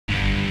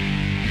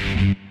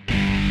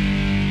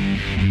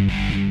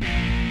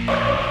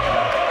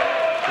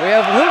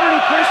have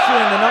Liberty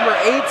Christian, the number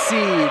 8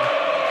 seed,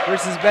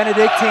 versus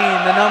Benedictine,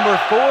 the number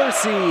 4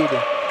 seed,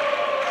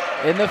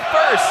 in the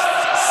first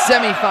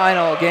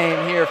semifinal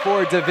game here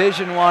for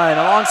Division I.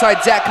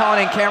 Alongside Zach Collin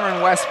and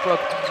Cameron Westbrook,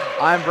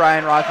 I'm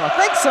Brian Rothmell.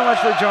 Thanks so much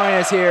for joining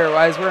us here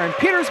as we're in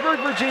Petersburg,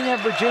 Virginia,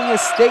 Virginia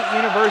State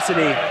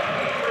University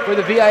for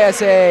the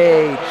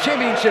VISA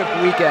Championship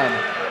weekend.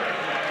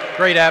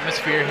 Great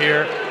atmosphere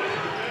here.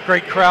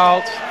 Great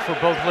crowds for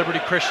both Liberty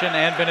Christian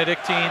and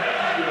Benedictine.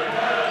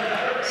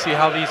 See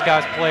how these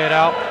guys play it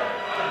out,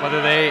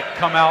 whether they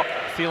come out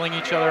feeling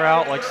each other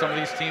out like some of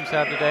these teams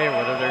have today, or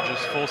whether they're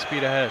just full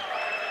speed ahead.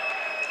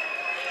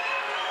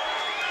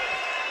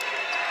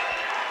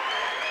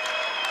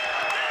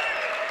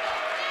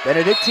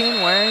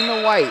 Benedictine wearing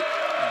the white,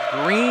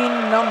 green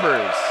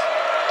numbers.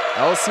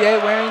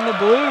 LCA wearing the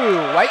blue,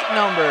 white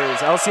numbers.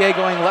 LCA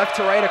going left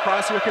to right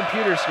across your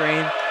computer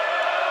screen.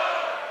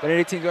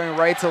 Benedictine going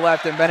right to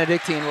left, and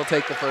Benedictine will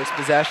take the first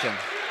possession.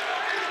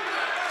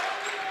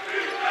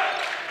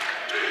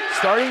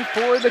 Starting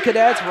for the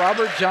cadets,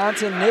 Robert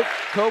Johnson, Nick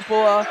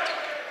Coppola.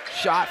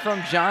 Shot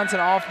from Johnson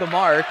off the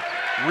mark.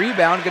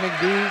 Rebound going to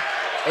be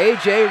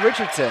A.J.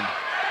 Richardson.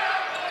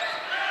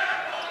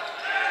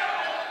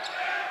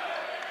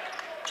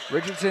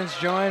 Richardson's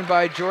joined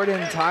by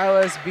Jordan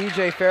Tylas,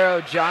 B.J.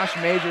 Farrow, Josh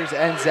Majors,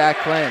 and Zach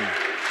Klin.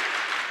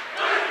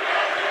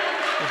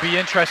 It'll be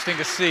interesting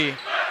to see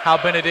how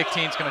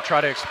Benedictine's going to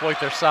try to exploit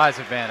their size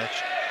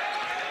advantage.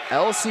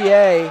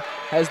 LCA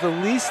has the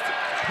least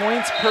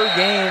points per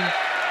game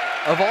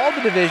of all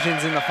the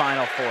divisions in the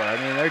Final Four. I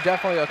mean, they're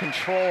definitely a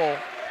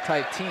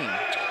control-type team.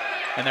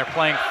 And they're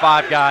playing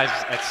 5 guys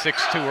at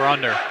 6'2" or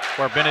under,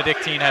 where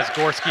Benedictine has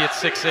Gorski at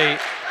 6'8"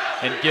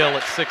 and Gill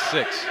at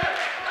 6'6".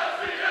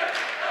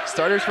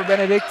 Starters for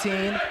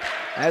Benedictine,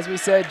 as we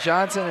said,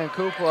 Johnson and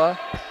Kupla,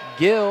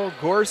 Gill,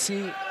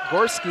 Gorski,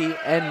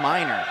 and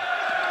Minor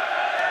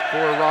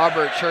for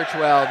Robert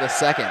Churchwell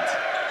II.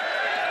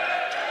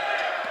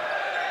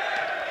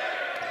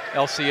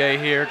 LCA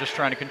here just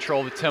trying to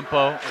control the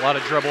tempo. A lot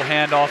of dribble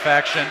handoff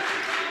action.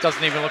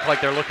 Doesn't even look like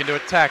they're looking to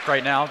attack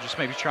right now, just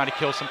maybe trying to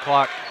kill some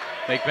clock,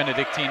 make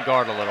Benedictine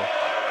guard a little.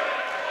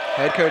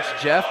 Head coach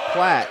Jeff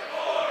Platt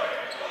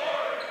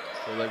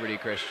for Liberty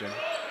Christian.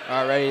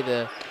 Already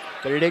the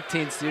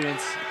Benedictine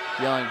students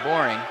yelling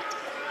boring.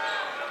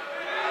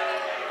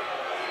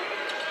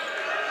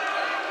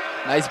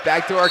 Nice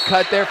backdoor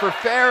cut there for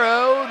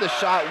Farrow. The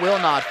shot will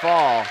not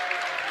fall.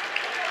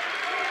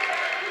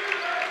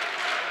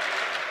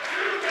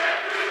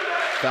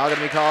 Foul going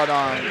to be called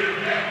on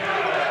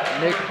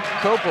Nick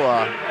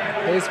Coppola,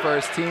 his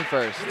first, team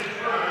first.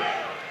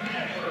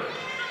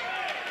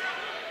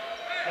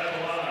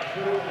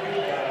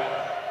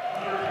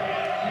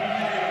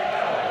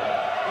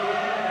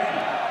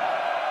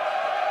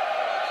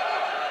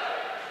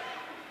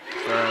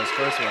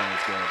 First one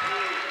is good.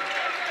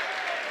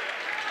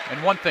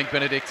 And one thing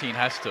Benedictine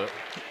has to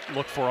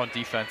look for on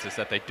defense is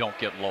that they don't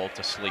get lulled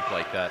to sleep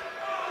like that.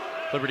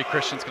 Liberty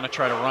Christian's going to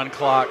try to run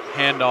clock,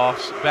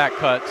 handoffs, back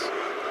cuts,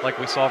 like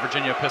we saw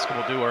Virginia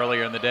Episcopal do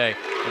earlier in the day.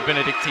 And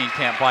Benedictine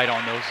can't bite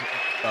on those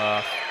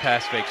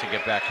pass fakes and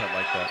get back cut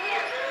like that.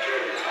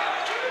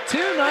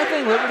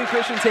 2-0, Liberty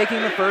Christian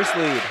taking the first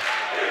lead.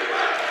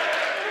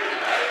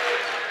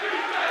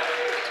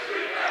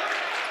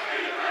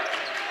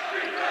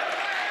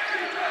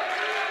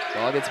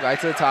 Ball gets back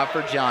to the top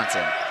for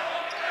Johnson.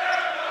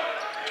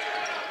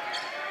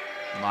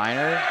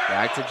 Minor,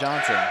 back to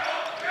Johnson.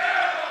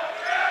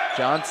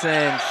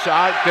 Johnson,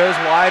 shot goes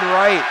wide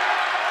right.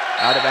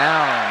 Out of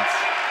bounds.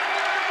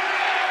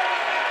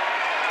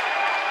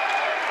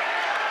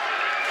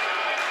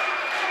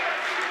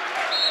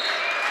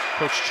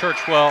 Coach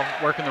Churchwell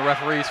working the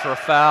referees for a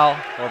foul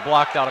or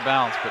blocked out of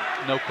bounds, but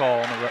no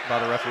call by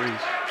the referees.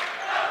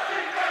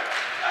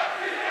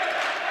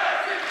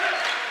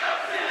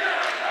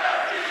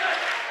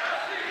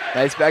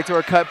 Nice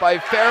backdoor cut by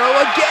Farrow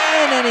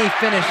again, and he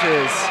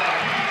finishes.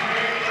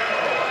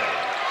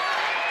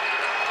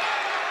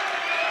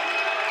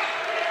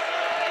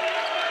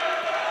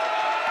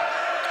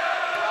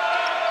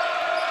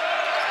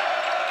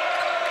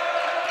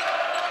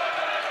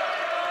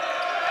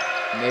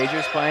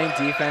 Majors playing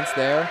defense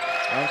there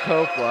on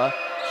Coppola.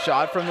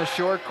 Shot from the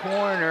short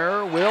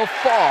corner will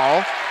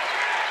fall.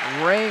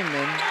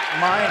 Raymond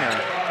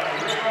Minor.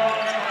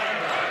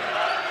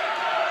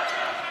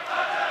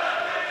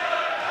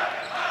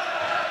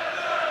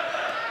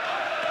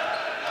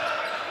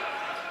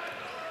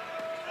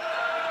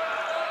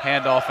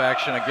 Handoff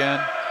action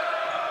again.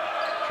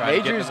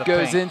 Majors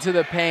goes into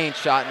the paint.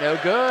 Shot no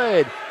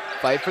good.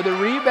 Fight for the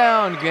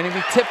rebound. Going to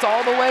be tipped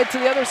all the way to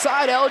the other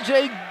side.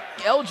 LG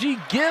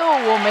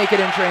Gill will make it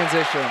in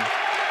transition.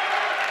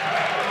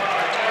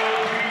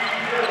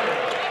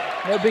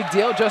 No big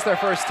deal, just their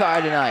first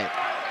tie tonight.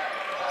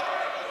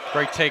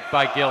 Great take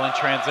by Gill in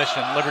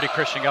transition. Liberty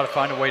Christian got to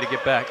find a way to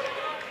get back.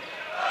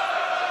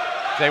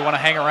 If they want to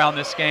hang around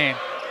this game,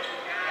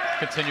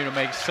 continue to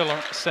make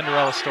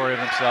Cinderella story of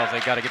themselves, they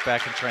got to get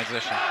back in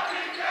transition.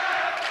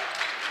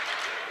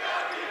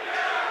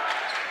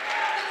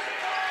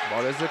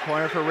 Ball goes to the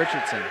corner for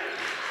Richardson.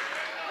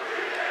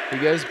 He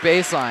goes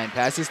baseline,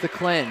 passes to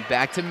Clinton,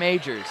 back to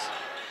Majors.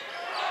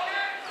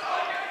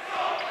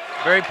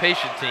 Very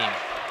patient team.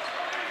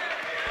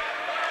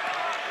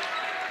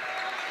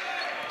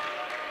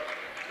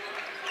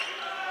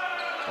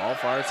 Ball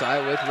far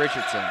side with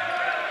Richardson.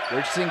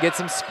 Richardson gets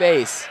some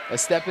space. A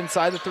step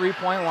inside the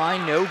three-point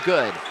line, no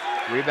good.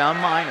 Rebound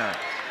Minor.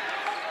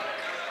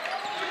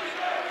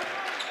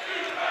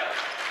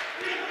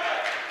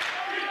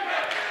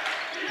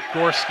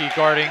 Gorski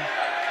guarding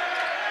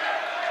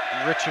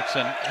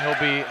Richardson. He'll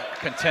be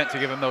content to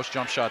give him those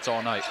jump shots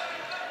all night.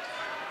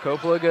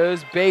 Coppola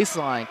goes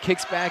baseline,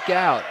 kicks back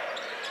out.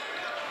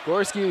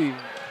 Gorski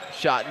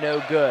shot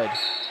no good.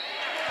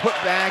 Put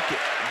back,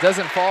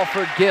 doesn't fall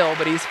for Gill,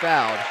 but he's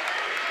fouled.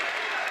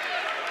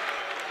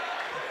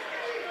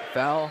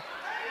 Foul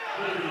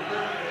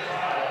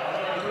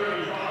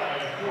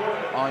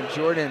on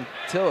Jordan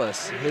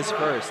Tillis, his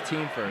first,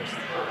 team first.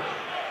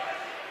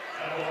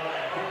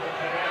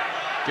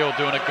 Gill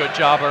doing a good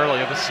job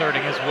early of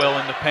asserting his will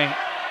in the paint.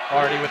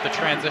 Already with the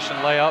transition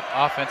layup,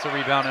 offensive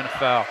rebound and a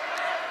foul.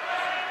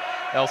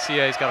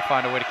 LCA's got to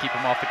find a way to keep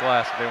him off the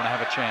glass if they want to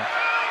have a chance.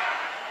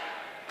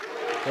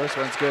 First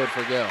one's good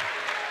for Gill.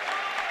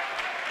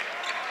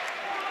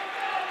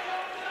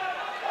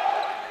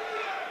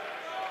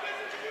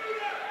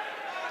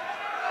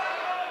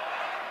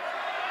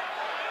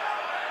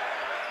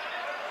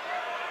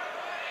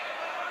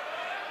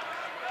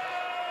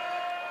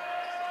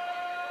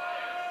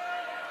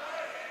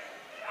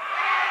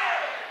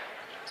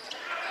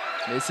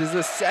 This is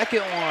the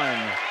second one.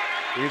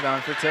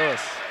 Rebound for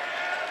Tillis.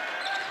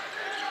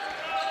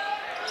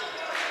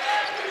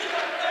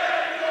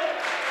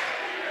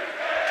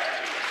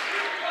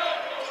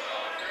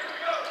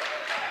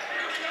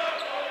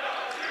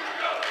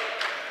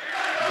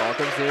 Ball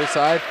comes to the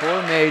side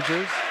for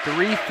Majors.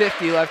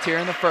 3:50 left here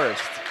in the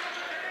first.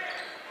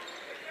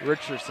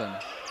 Richardson.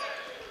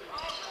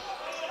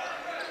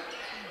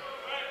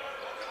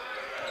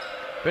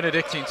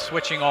 Benedictine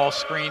switching all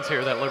screens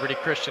here that Liberty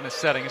Christian is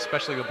setting,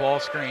 especially the ball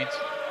screens.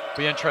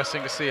 Be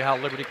interesting to see how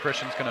Liberty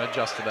Christian's going to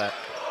adjust to that.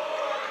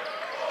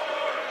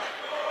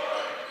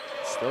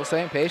 Still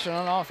staying patient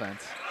on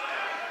offense.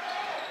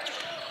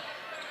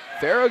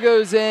 Farrow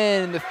goes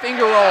in, the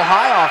finger roll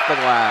high off the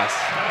glass.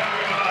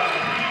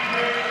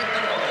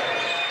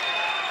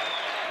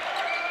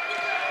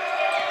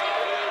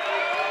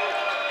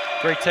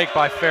 Great take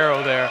by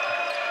Farrow there.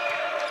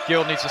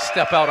 Gill needs to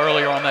step out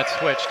earlier on that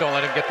switch. Don't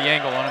let him get the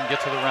angle on him,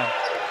 get to the rim.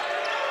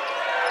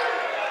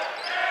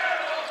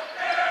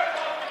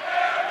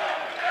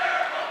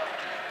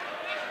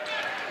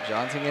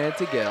 Johnson getting it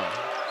to Gill.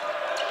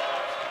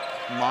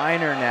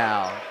 Minor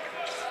now.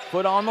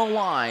 Foot on the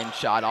line,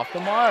 shot off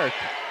the mark.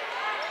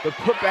 The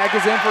putback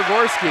is in for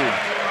Gorski.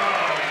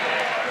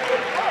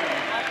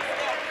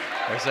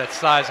 There's that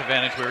size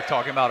advantage we were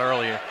talking about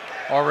earlier.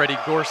 Already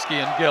Gorski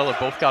and Gill have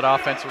both got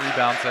offensive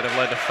rebounds that have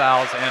led to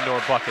fouls and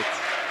or buckets.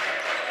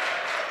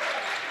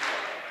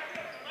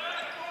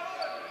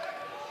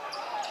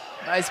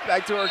 Nice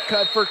backdoor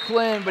cut for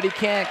Klin, but he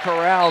can't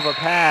corral the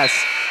pass.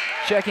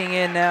 Checking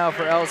in now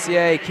for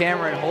LCA,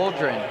 Cameron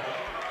Holdren.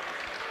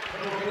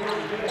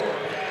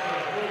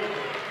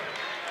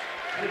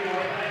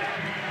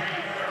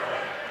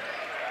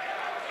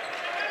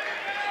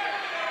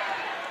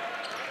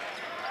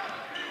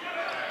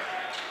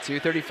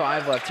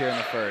 .235 left here in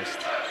the first.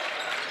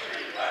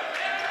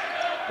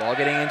 Ball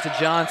getting into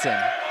Johnson.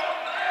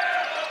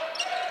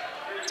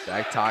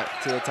 Back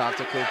to the top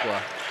to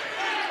Kukla.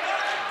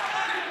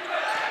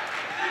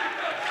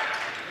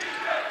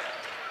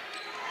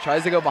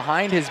 Tries to go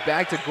behind his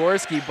back to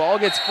Gorski. Ball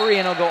gets free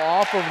and it'll go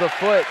off of the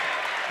foot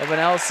of an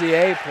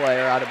LCA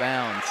player out of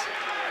bounds.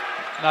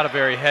 Not a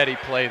very heady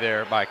play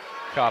there by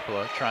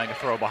Coppola, trying to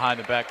throw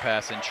behind the back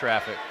pass in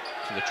traffic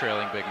to the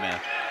trailing big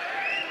man.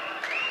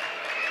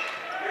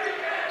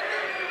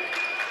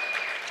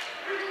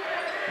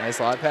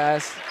 Nice lot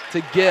pass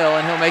to Gill,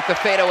 and he'll make the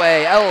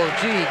fadeaway.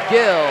 LG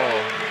Gill.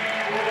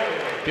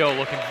 Gill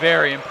looking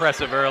very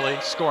impressive early,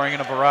 scoring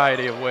in a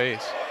variety of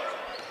ways.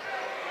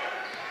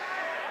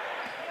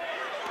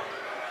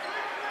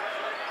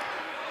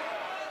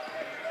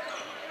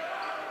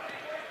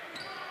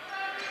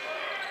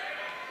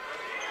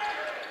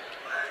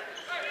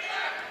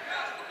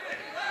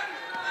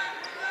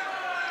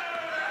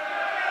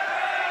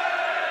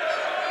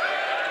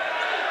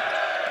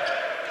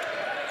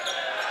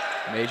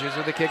 Majors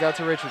with the kick out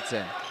to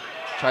Richardson.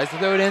 Tries to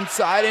throw it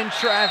inside in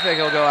traffic.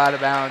 He'll go out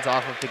of bounds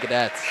off of the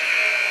Cadets.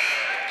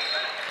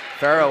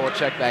 Farrow will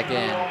check back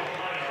in.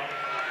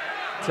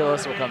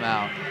 Tillis will come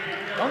out.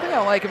 One thing I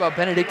like about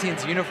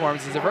Benedictine's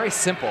uniforms is they're very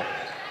simple.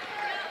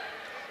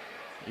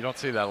 You don't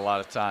see that a lot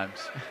of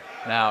times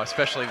now,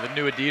 especially the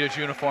new Adidas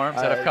uniforms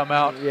that have come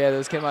out. Yeah,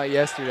 those came out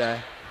yesterday.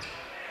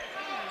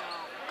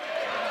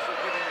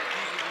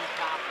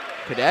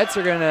 Cadets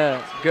are going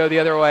to go the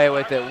other way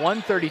with it.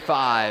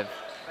 135.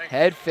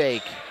 Head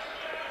fake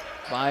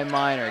by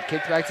Minor.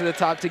 Kicked back to the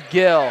top to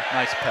Gill.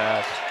 Nice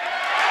pass.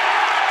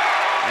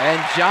 And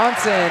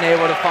Johnson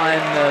able to find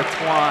the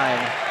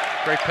twine.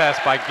 Great pass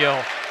by Gill.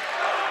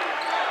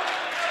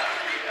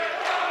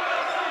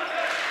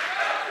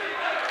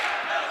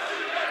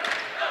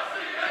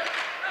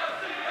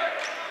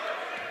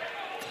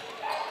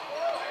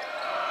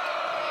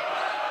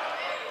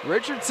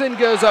 Richardson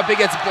goes up, it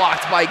gets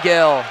blocked by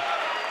Gill.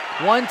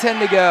 1:10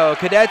 to go,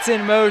 Cadets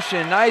in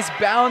motion, nice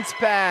bounce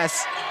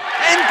pass,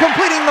 and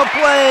completing the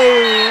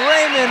play,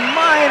 Raymond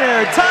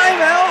Miner,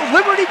 timeout,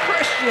 Liberty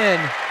Christian.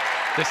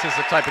 This is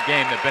the type of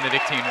game that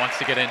Benedictine wants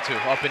to get into,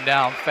 up and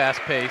down, fast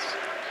pace.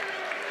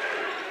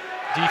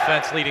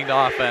 Defense leading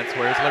to offense,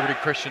 whereas Liberty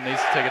Christian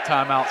needs to take a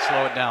timeout,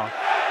 slow it down.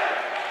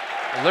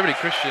 Liberty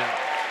Christian,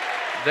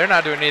 they're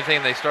not doing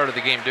anything they started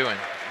the game doing.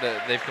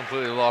 They've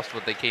completely lost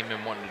what they came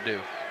in wanting to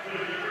do.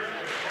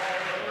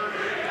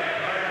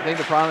 I think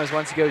the problem is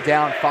once you go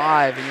down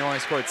 5 and you only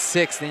scored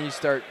 6, then you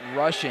start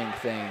rushing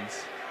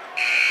things.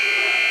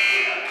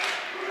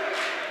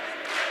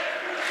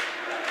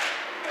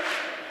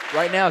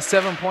 Right now,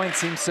 7 points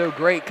seems so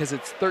great because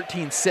it's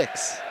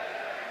 13-6.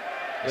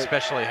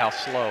 Especially how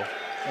slow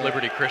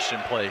Liberty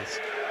Christian plays.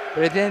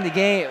 But at the end of the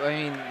game, I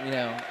mean, you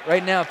know,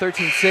 right now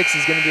 13-6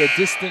 is going to be a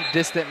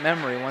distant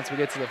memory once we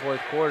get to the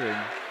fourth quarter.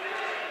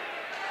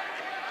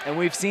 And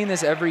we've seen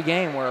this every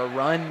game where a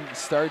run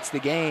starts the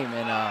game,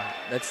 and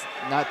that's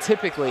not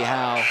typically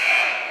how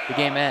the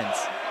game ends.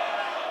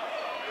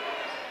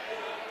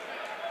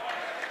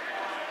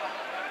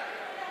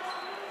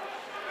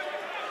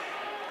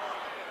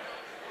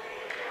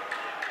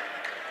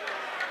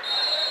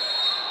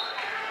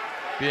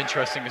 Be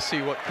interesting to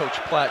see what Coach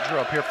Platt drew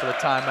up here for the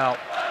timeout.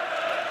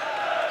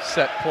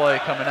 Set play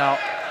coming out.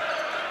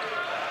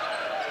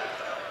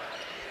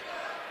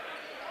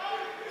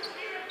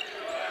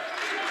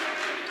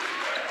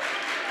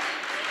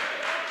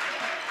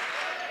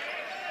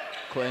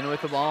 Clinton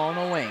with the ball on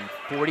the wing.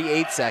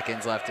 48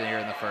 seconds left in here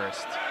in the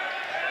first.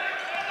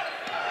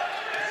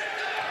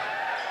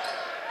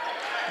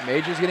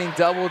 Major's getting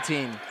double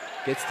teamed.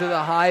 Gets to the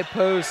high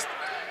post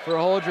for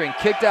Holdring.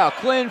 Kicked out.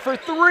 Clinton for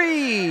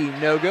 3.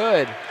 No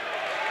good.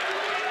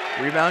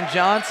 Rebound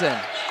Johnson.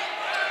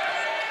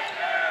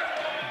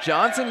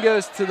 Johnson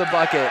goes to the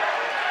bucket.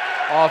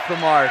 Off the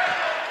mark.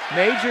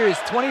 Majors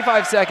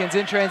 25 seconds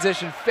in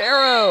transition.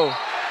 Farrow.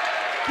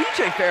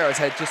 DJ Farrow's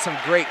had just some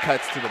great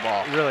cuts to the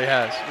ball. Really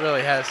has,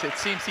 really has. It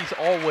seems he's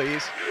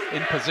always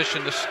in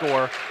position to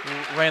score.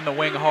 Ran the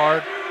wing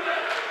hard,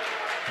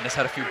 and has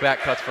had a few back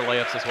cuts for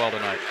layups as well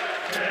tonight.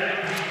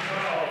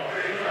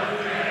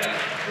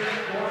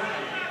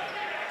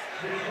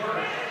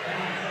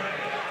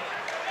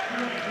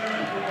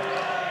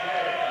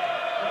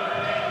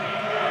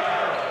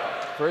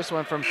 First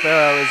one from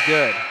Farrow is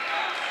good.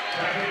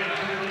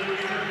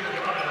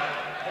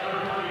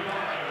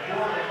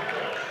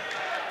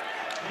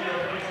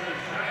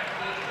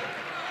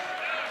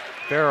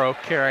 Farrow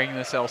carrying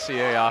this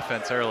LCA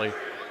offense early.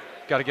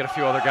 Got to get a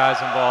few other guys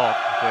involved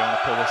if they want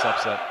to pull this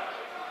upset.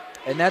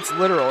 And that's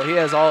literal. He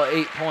has all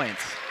 8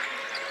 points.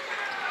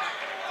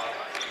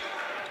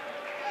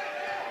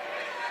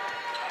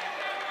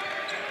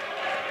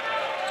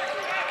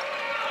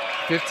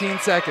 "15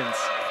 seconds.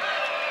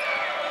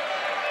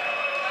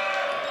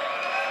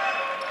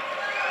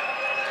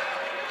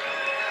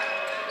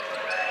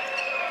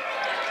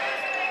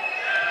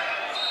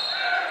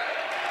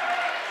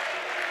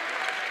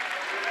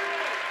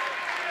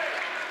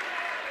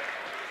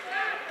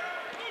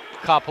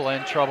 Coppola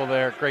in trouble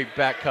there. Great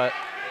back cut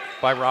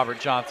by Robert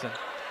Johnson.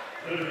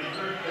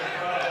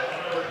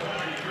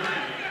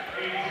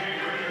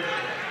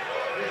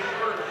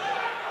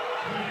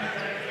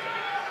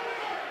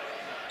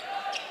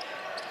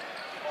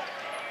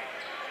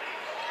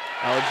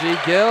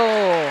 LG Gill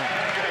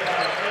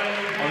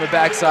on the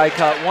backside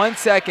cut. 1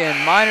 second.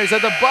 Miners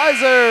at the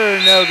buzzer.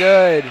 No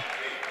good.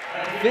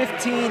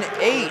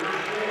 15-8.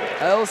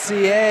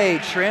 LCA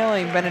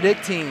trailing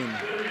Benedictine.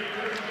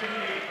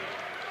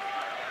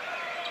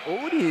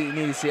 What do you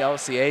need to see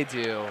LCA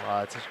do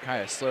to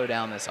kind of slow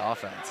down this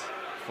offense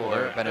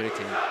for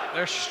Benedictine?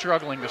 They're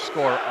struggling to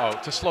score,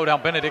 to slow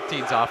down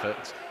Benedictine's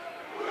offense.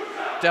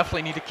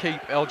 Definitely need to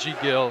keep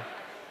LG Gill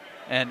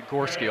and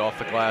Gorski off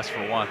the glass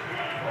for one.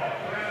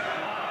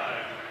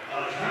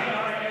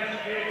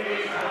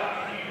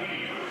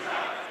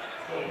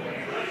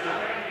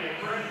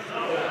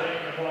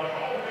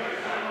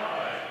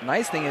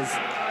 Nice thing is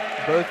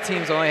both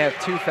teams only have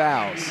 2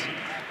 fouls.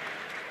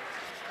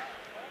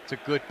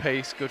 It's a good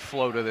pace, good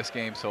flow to this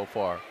game so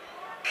far.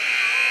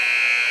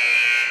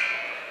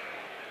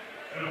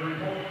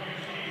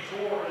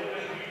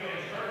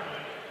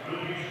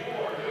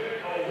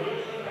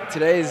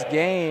 Today's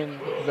game,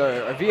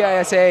 the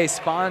VISA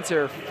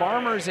sponsor,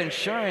 Farmers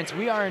Insurance.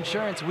 We are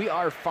insurance, we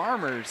are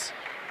farmers.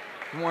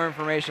 For more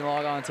information,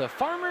 log on to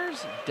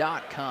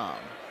farmers.com.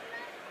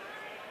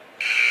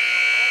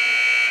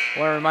 I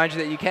want to remind you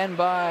that you can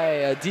buy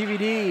a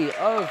DVD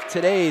of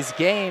today's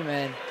game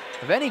and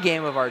of any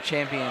game of our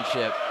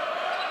championship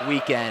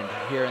weekend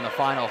here in the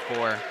Final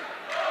Four.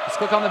 Just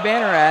click on the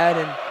banner ad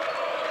and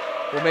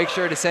we'll make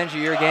sure to send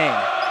you your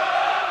game.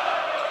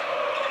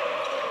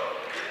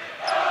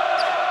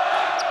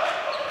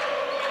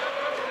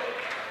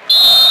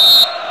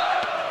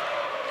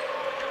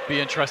 Be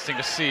interesting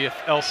to see if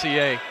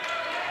LCA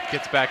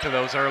gets back to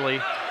those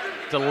early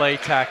delay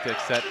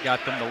tactics that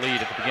got them the lead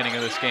at the beginning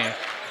of this game.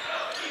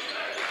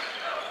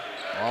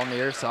 Ball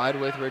near side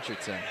with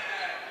Richardson.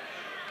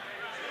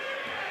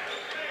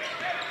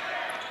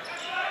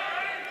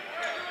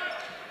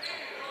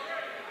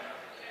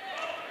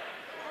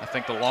 I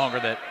think the longer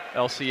that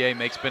LCA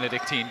makes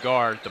Benedictine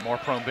guard, the more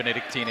prone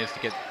Benedictine is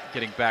to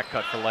getting back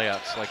cut for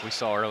layups like we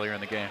saw earlier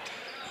in the game.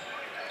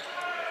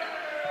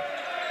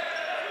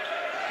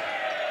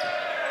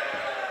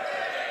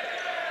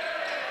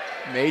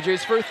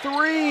 Majors for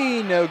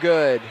three, no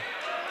good.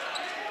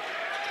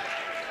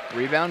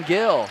 Rebound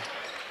Gill.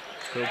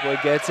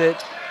 Coppola gets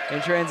it in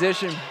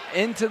transition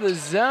into the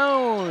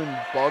zone.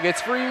 Ball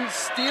gets free,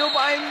 steal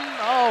by,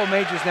 oh,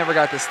 Majors never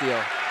got the steal.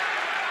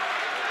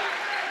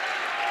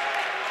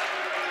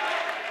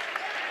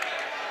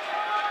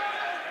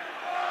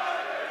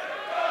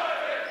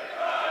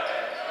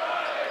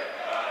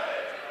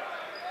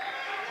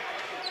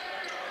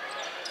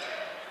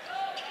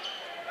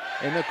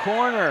 In the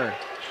corner,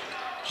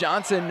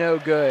 Johnson no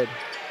good.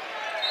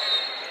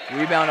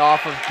 Rebound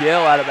off of Gill,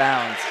 out of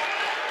bounds.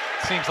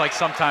 Seems like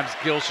sometimes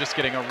Gill's just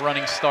getting a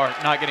running start,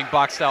 not getting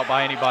boxed out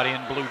by anybody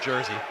in blue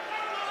jersey.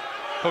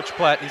 Coach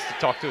Platt needs to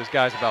talk to his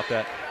guys about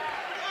that.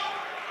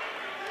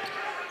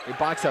 He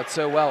boxed out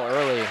so well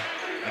early.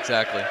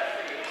 Exactly.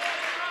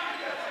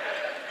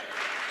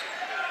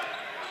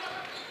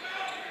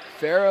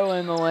 Farrow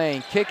in the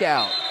lane, kick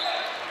out.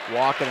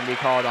 Walk going to be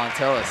called on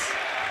Tillis.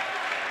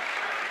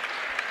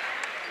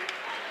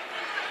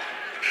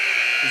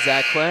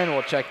 Zach Quinn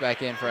will check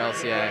back in for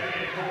LCA.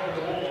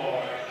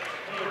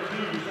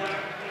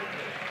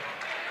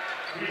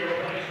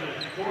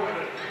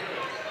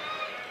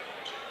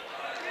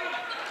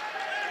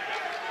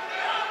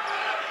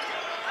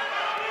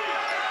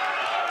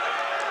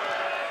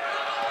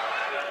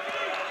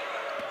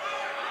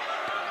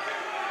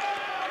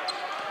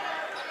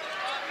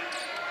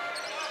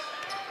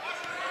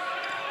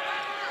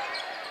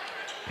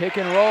 Pick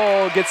and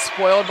roll gets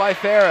spoiled by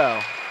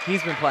Farrow.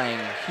 He's been playing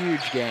a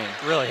huge game.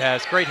 Really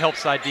has. Great help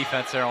side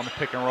defense there on the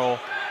pick and roll.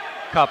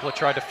 Coppola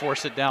tried to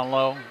force it down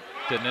low.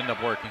 Didn't end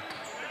up working.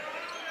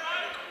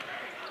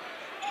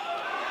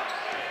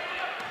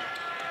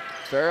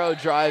 Farrow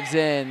drives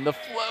in. The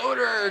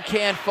floater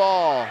can't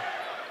fall.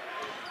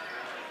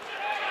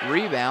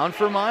 Rebound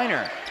for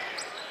Minor.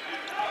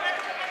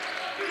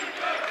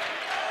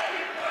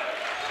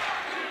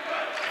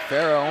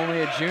 Farrow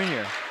only a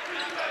junior.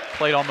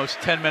 Played almost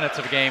 10 minutes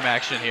of game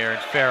action here, and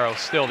Farrow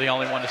still the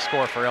only one to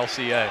score for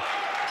LCA.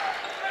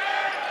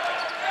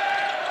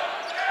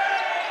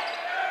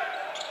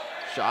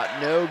 Shot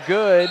no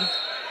good.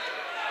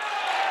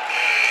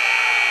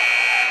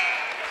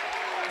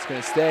 It's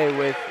going to stay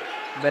with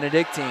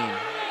Benedictine.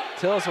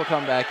 Tillis will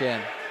come back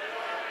in.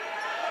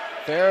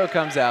 Farrow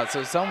comes out,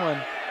 so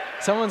someone's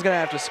going to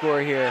have to score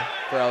here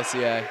for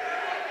LCA.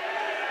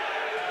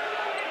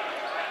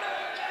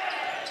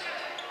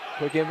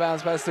 Quick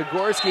inbounds pass to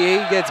Gorski.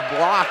 He gets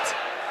blocked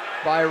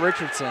by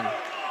Richardson.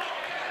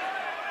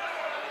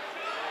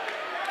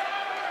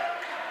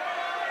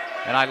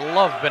 And I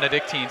love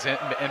Benedictine's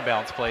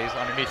inbounds plays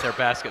underneath their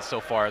basket so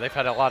far. They've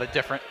had a lot of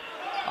different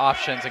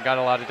options and got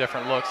a lot of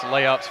different looks,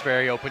 layups,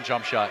 very open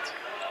jump shots.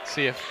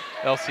 See if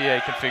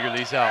LCA can figure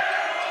these out.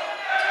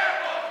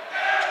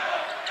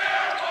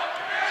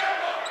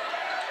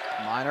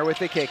 Minor with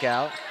the kick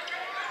out.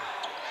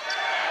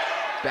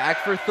 Back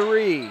for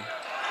three.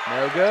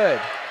 No good.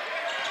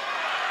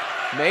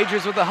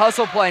 Majors with the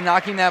hustle play,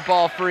 knocking that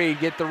ball free,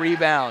 get the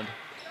rebound.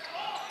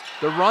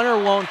 The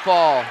runner won't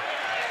fall.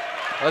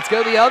 Let's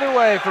go the other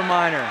way for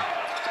Minor.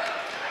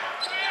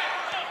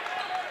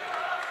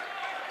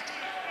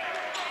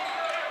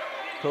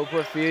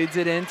 Coppola feeds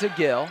it into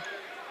Gill.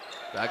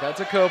 Back out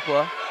to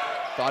Coppola.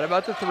 Thought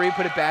about the three,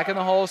 put it back in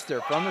the holster.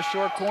 From the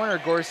short corner,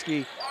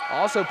 Gorski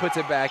also puts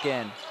it back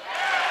in.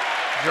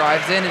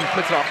 Drives in and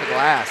puts it off the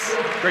glass.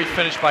 Great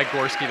finish by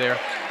Gorski there.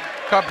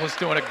 Coppola's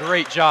doing a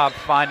great job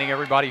finding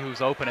everybody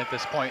who's open at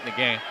this point in the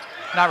game.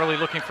 Not really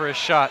looking for his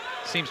shot.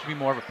 Seems to be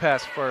more of a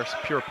pass first,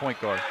 pure point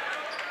guard.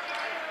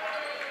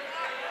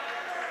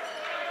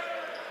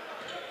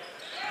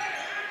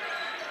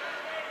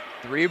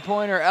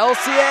 Three-pointer,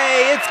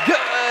 LCA, it's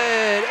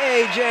good!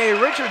 A.J.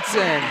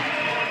 Richardson.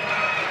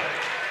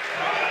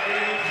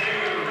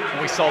 And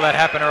we saw that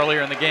happen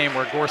earlier in the game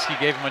where Gorski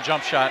gave him a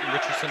jump shot and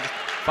Richardson just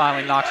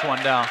finally knocks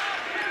one down.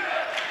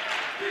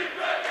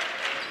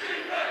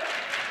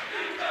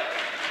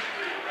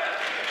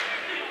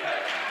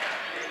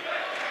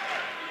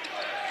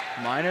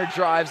 Minor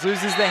drives,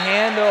 loses the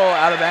handle,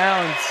 out of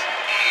bounds.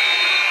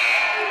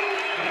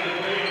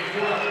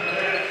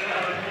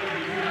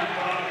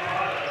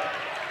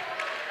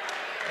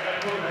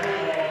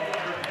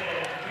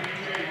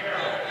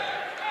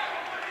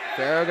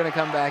 Farrow going to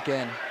come back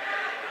in.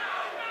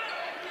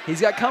 He's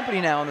got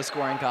company now in the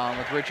scoring column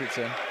with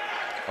Richardson.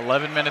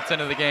 11 minutes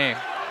into the game.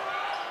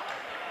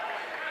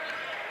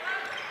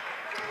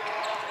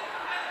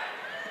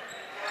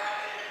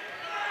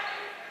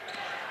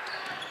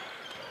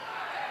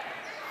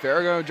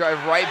 Farrow going to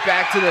drive right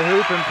back to the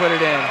hoop and put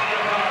it in.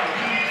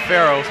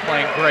 Farrow's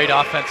playing great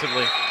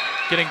offensively,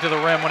 getting to the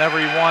rim whenever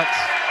he wants.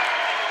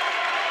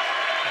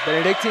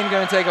 Benedictine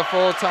going to take a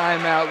full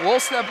timeout. We'll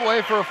step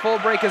away for a full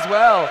break as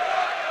well.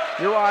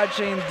 You're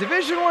watching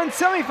Division I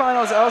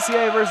semifinals,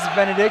 LCA versus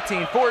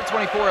Benedictine.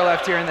 4:24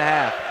 left here in the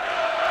half.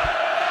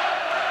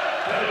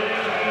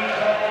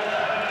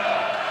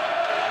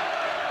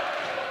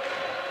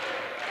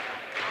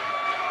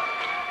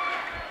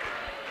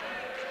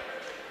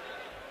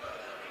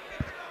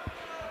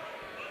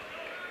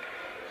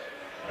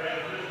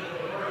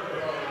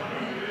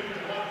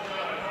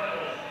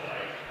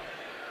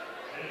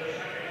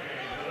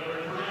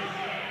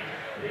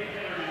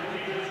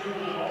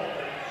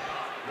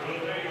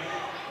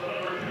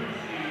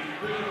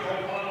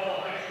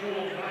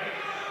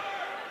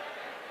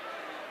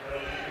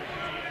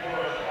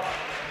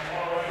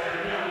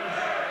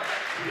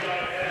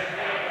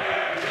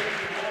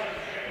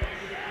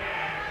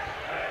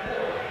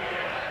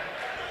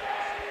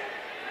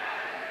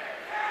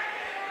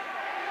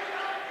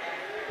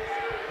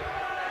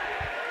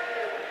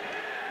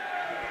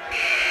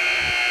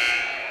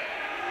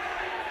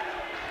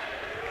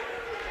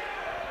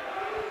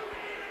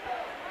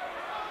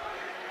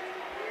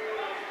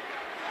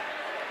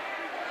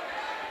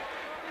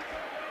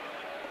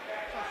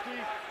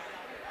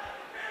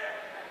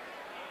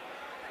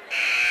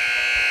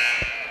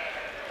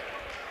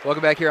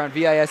 Welcome back here on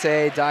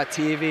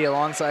VISA.TV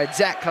alongside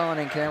Zach Cullen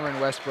and Cameron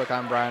Westbrook.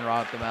 I'm Brian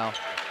Rothamel.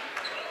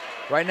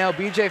 Right now,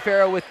 BJ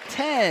Farrow with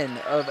 10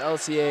 of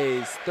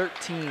LCA's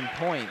 13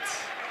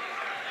 points.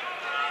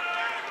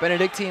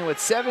 Benedictine with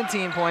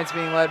 17 points,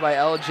 being led by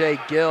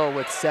LJ Gill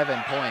with 7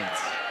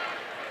 points.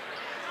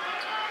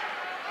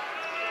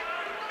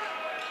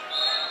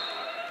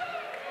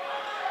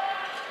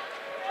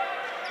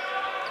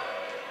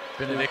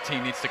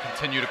 Benedictine needs to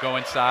continue to go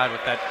inside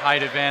with that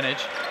height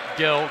advantage.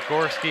 Gill,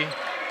 Gorski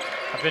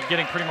have been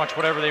getting pretty much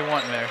whatever they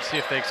want in there. See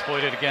if they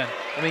exploit it again.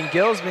 I mean,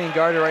 Gill's being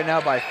guarded right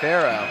now by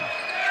Farrow.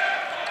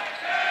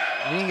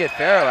 If you can get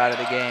Farrow out of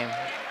the game,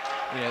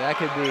 you know, that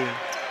could be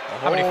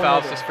How many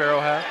fouls does Farrow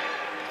have?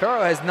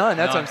 Farrow has none,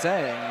 that's what I'm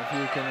saying. If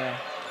you can,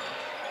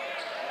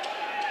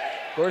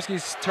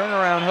 Gorski's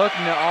turnaround hook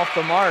off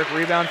the mark,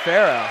 rebound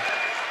Farrow.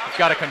 You've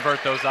got to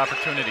convert those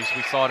opportunities.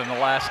 We saw it in the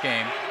last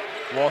game.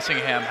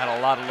 Walsingham had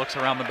a lot of looks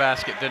around the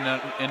basket, didn't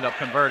end up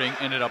converting,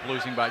 ended up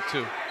losing by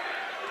 2.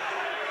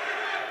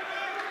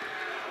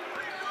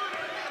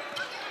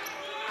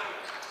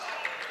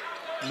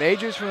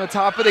 Majors from the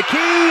top of the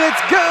key,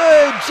 it's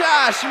good!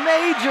 Josh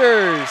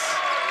Majors!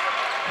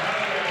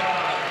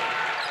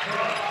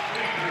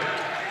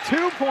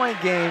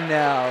 2-point game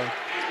now.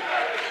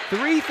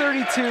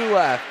 3:32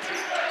 left.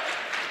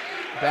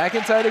 Back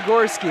inside of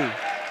Gorski.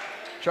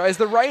 Tries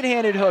the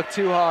right-handed hook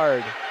too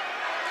hard.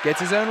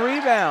 Gets his own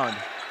rebound.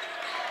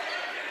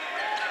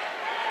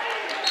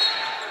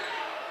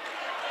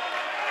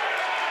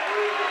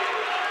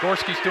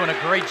 Gorski's doing a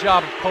great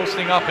job of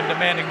posting up and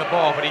demanding the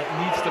ball, but he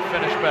needs to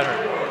finish better.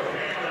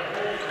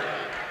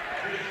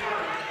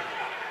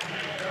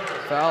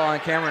 Foul on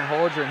Cameron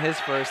Holdren, his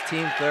first,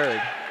 team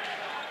third.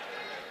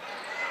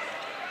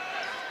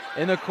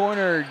 In the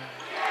corner,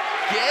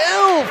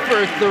 Gill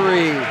for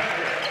 3.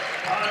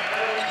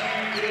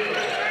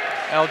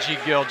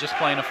 LG Gill just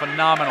playing a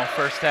phenomenal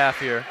first half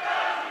here.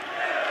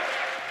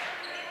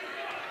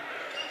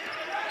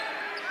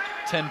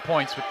 10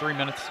 points with 3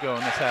 minutes to go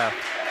in this half.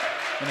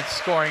 And it's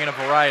scoring in a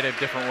variety of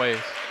different ways.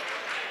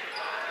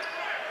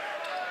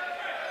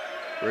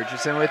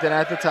 Richardson with it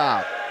at the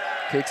top.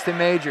 Kicks to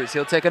Majors.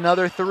 He'll take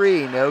another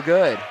 3. No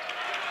good.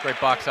 Great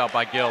box out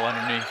by Gill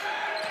underneath.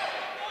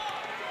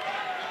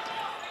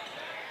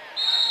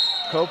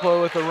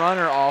 Coppola with the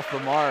runner off the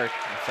mark.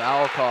 A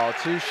foul call.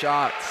 2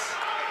 shots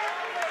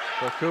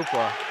for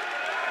Cooper.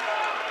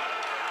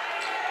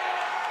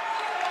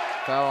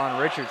 Foul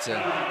on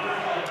Richardson.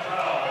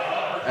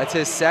 That's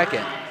his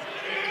second.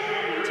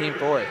 Team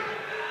fourth.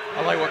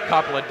 I like what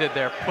Coppola did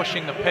there,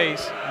 pushing the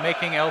pace,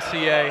 making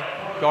LCA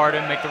guard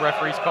him, make the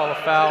referees call a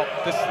foul.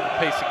 This is the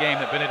pace of game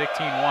that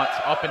Benedictine wants,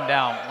 up and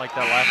down like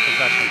that last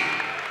possession.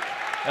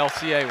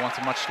 LCA wants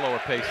a much slower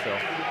pace though.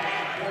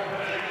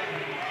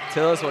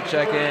 Tillis will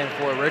check in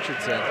for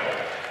Richardson.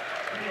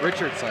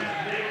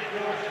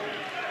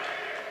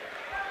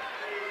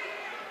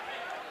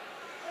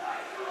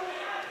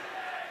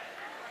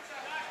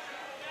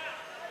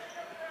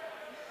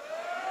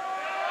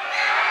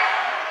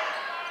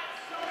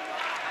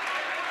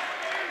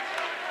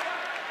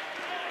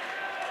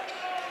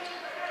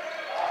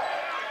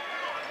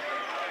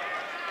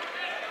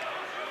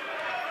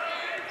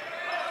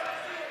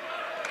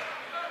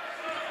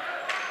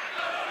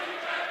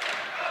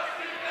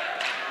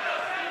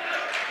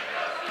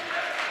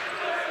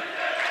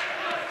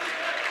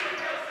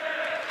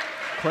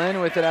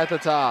 Klin with it at the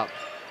top.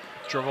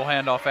 Dribble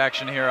handoff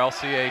action here.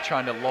 LCA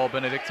trying to lull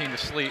Benedictine to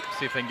sleep,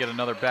 see if they can get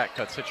another back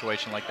cut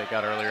situation like they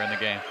got earlier in the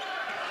game.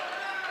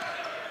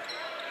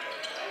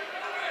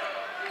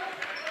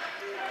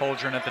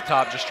 Holdren at the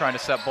top just trying to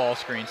set ball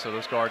screen so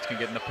those guards can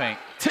get in the paint.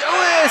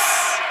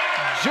 Tillis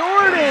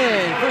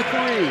Jordan for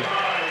 3.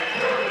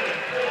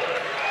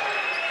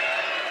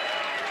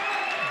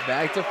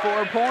 Back to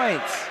 4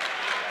 points.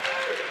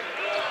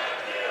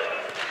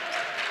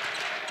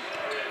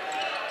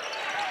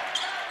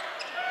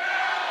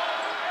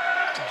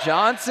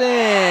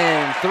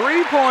 Johnson,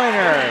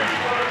 3-pointer.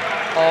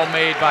 All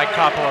made by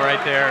Coppola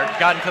right there.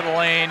 Got into the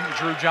lane,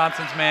 drew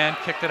Johnson's man,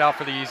 kicked it out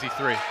for the easy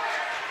 3.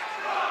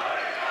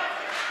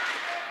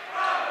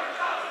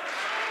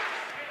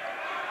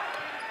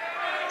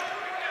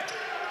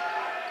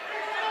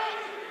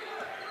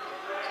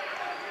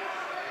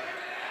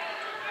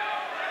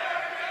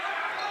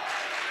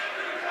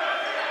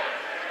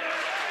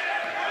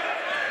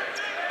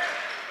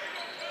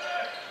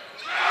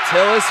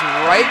 Tillis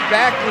right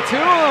back to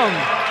him.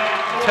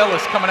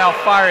 Tillis coming out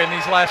firing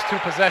these last 2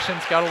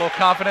 possessions. Got a little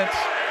confidence.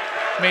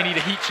 May need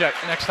a heat check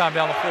next time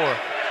down the floor.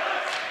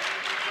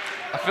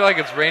 I feel like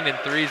it's raining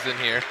 3s in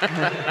here.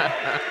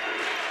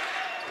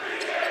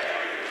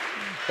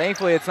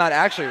 Thankfully, it's not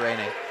actually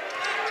raining.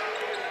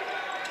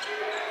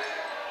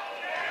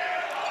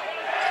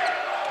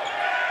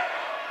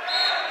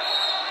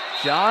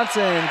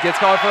 Johnson gets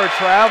called for a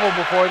travel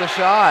before the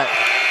shot.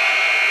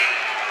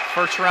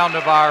 First round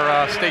of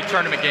our state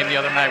tournament game the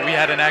other night, we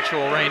had an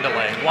actual rain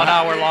delay. 1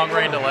 hour long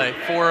rain delay,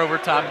 4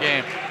 overtime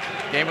game.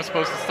 Game was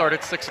supposed to start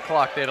at 6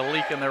 o'clock. They had a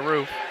leak in their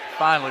roof.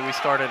 Finally, we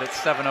started at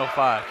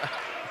 7:05.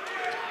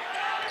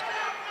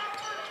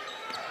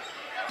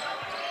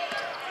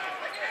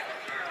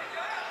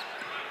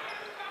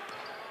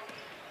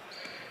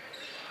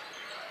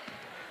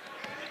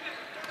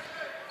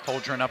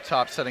 Holdren up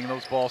top, setting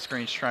those ball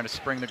screens, trying to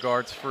spring the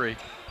guards free.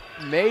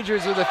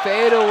 Majors with a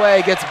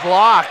fadeaway, gets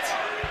blocked.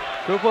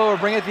 Kupo will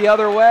bring it the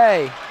other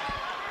way.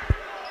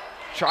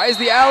 Tries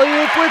the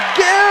alley-oop with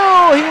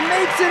Gill. He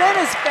makes it and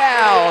is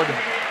fouled.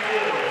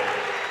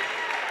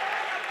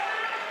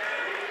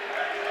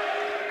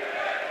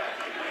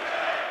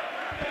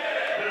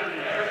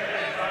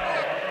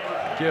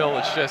 Gill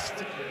is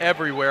just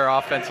everywhere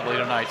offensively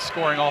tonight,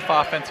 scoring off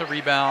offensive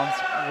rebounds,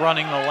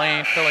 running the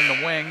lane, filling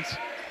the wings,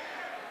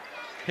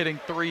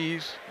 hitting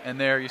 3s, and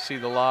there you see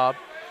the lob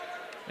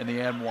and the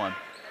and 1.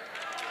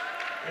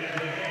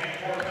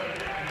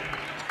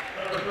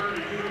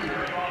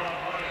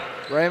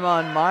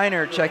 Raymond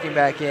Minor checking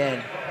back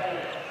in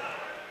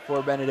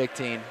for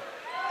Benedictine.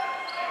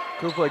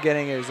 Kupla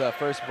getting his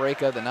first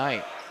break of the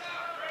night.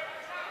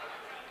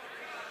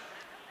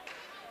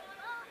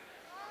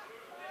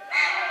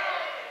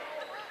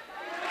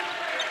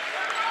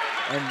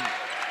 And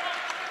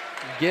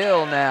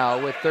Gill now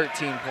with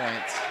 13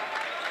 points.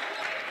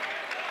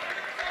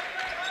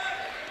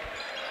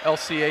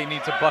 LCA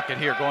needs a bucket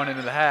here going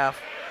into the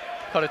half.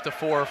 Cut it to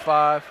 4 or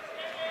 5.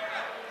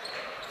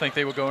 I think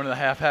they would go into the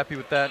half happy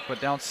with that, but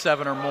down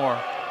 7 or more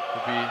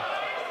would be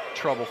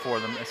trouble for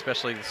them,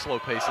 especially the slow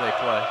pace they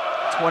play.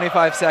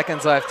 25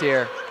 seconds left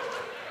here.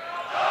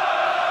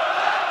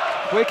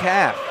 Quick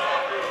half.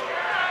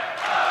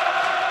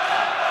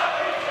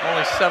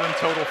 Only 7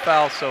 total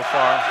fouls so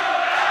far.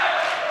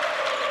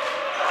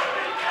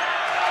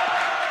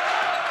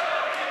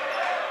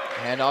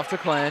 Hand off to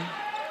Glenn,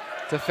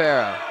 to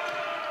Farrow.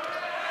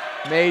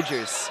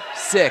 Majors,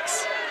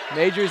 6.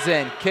 Majors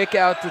in, kick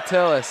out to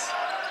Tillis.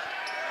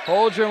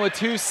 Holdren with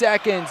 2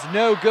 seconds,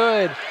 no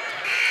good.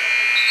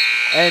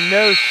 And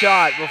no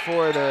shot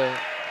before the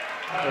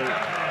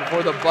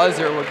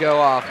buzzer would go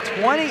off.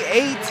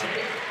 28,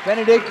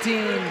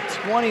 Benedictine,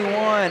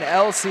 21,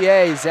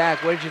 LCA.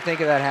 Zach, what did you think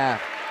of that half?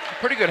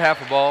 Pretty good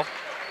half of ball.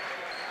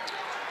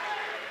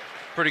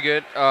 Pretty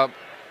good.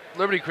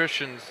 Liberty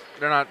Christians,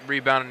 they're not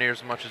rebounding near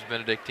as much as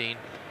Benedictine.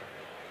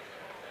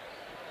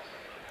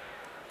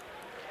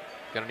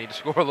 Gonna need to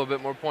score a little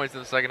bit more points in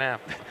the second half.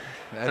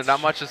 That's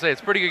not much to say.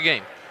 It's a pretty good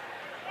game.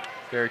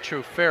 Very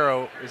true.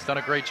 Farrow has done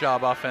a great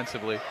job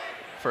offensively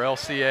for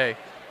LCA,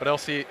 but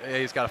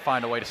LCA's got to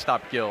find a way to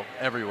stop Gill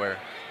everywhere.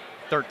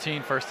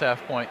 13 first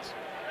half points.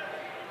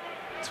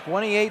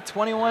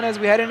 28-21 as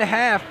we head into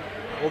half.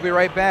 We'll be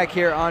right back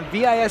here on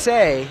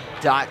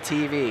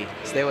VISA.TV.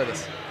 Stay with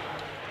us.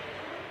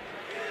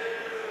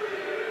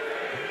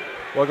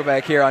 Welcome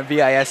back here on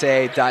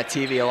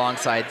VISA.TV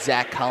alongside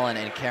Zach Cullen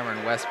and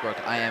Cameron Westbrook.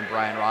 I am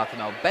Brian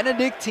Rothenell.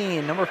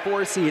 Benedictine, number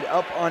 4 seed,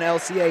 up on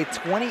LCA,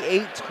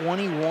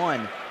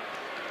 28-21.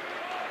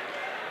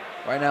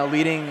 Right now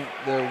leading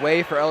the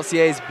way for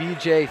LCA's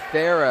BJ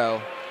Farrow.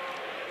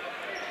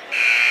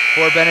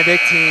 For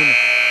Benedictine,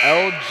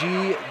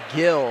 LG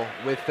Gill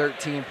with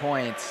 13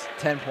 points,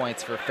 10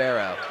 points for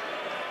Farrow.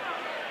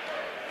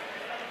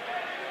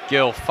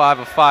 Gill, 5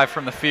 of 5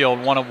 from the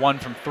field, 1 of 1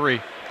 from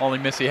 3. Only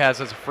miss he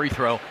has as a free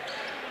throw.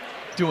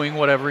 Doing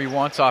whatever he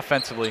wants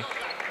offensively.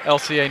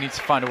 LCA needs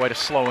to find a way to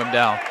slow him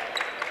down.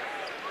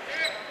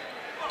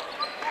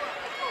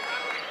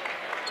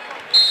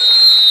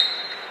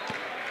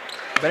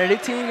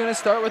 Benedictine going to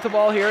start with the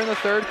ball here in the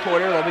third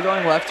quarter. They'll be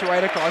going left to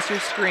right across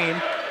your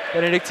screen.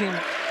 Benedictine,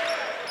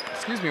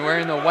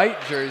 wearing the white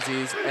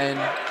jerseys and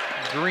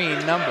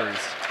green numbers.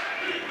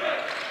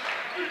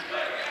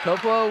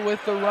 Coppola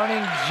with the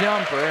running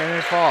jumper, and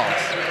it falls.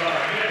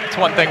 It's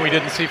one thing we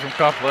didn't see from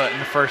Coppola in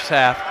the first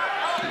half,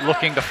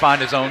 looking to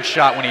find his own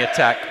shot when he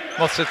attacked.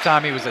 Most of the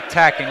time he was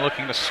attacking,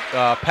 looking to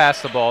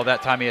pass the ball.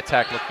 That time he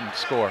attacked, looking to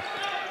score.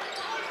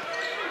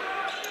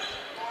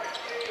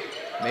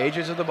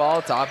 Majors with the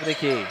ball, top of the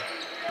key.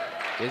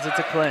 Gives it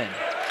to Klin.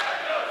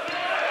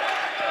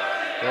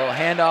 Little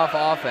handoff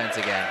offense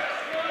again.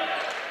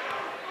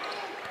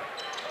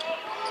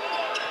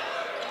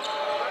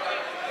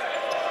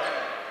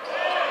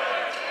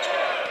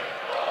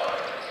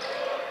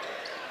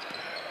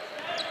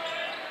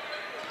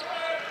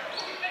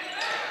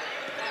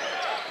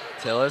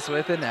 Tillis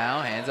with it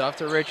now, hands off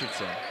to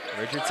Richardson.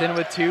 Richardson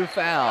with 2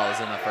 fouls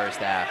in the first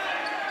half.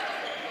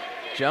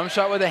 Jump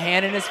shot with a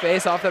hand in his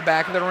face off the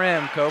back of the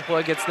rim.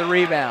 Coppola gets the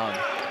rebound.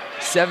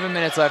 7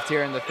 minutes left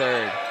here in the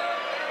third.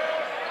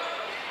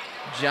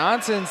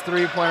 Johnson's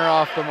three-pointer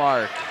off the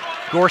mark.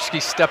 Gorski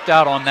stepped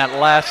out on that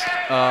last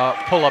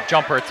pull-up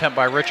jumper attempt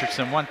by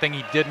Richardson. One thing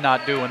he did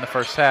not do in the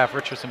first half.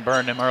 Richardson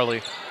burned him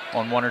early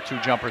on 1 or 2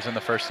 jumpers in the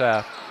first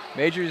half.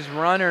 Majors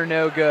runner,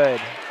 no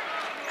good.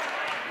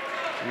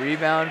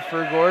 Rebound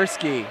for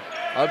Gorski.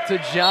 Up to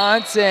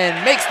Johnson.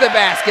 Makes the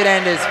basket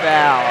and is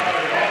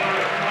fouled.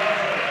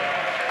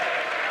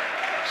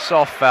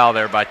 Soft foul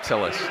there by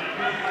Tillis.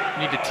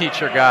 You need to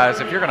teach your guys,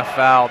 if you're going to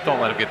foul,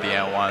 don't let him get the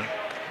N1.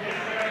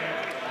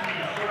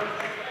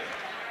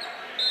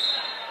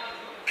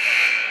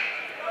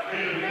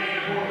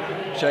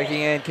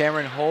 Checking in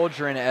Cameron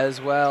Holdren as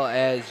well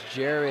as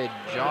Jared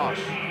Josh.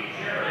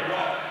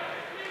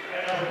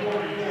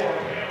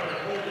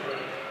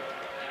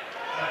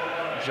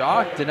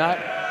 Jock did not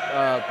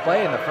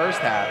play in the first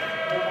half.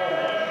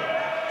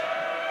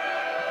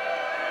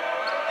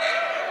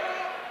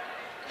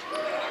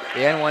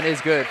 The N1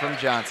 is good from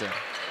Johnson.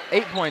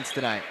 8 points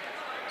tonight.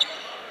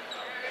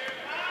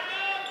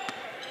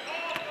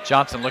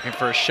 Johnson looking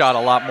for a shot a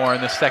lot more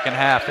in the second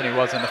half than he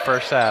was in the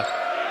first half.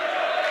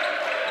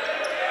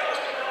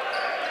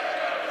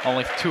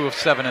 Only 2 of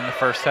 7 in the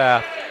first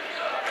half.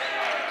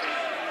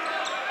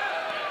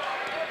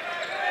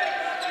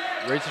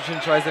 Richardson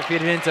tries to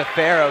feed it into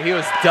Farrow. He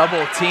was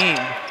double teamed.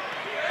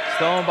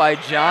 Stolen by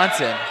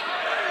Johnson.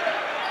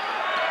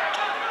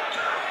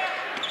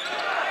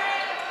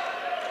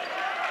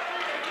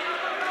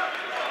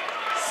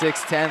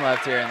 .610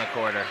 left here in the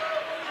quarter.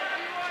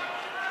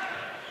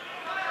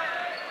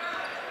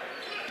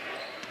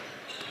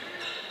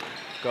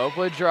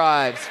 Coppola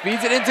drives,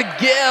 feeds it into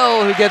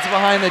Gill, who gets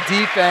behind the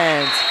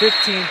defense.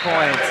 15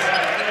 points.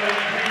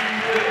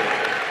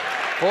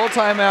 Full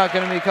timeout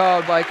going to be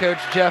called by Coach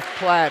Jeff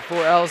Platt for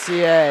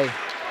LCA.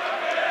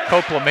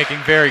 Coppola making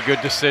very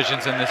good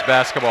decisions in this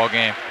basketball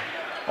game.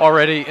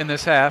 Already in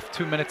this half,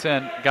 2 minutes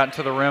in, got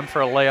to the rim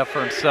for a layup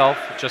for himself.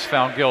 Just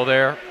found Gill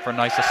there for a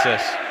nice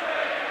assist.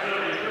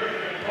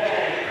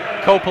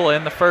 Coppola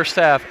in the first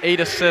half,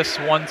 8 assists,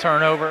 1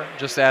 turnover,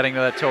 just adding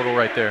to that total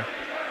right there.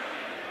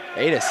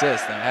 8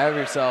 assists, then have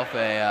yourself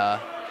a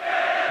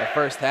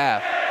first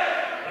half.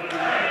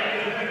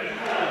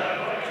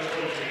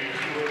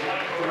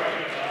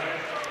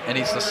 And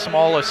he's the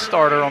smallest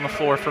starter on the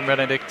floor for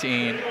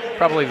Benedictine,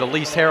 probably the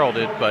least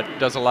heralded, but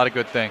does a lot of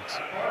good things.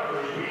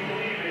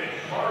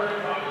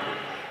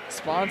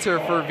 Sponsor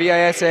for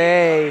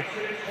VISAA,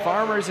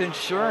 Farmers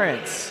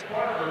Insurance.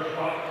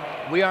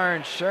 We are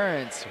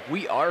insurance,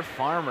 we are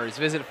farmers.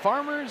 Visit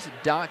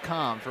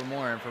farmers.com for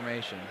more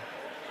information.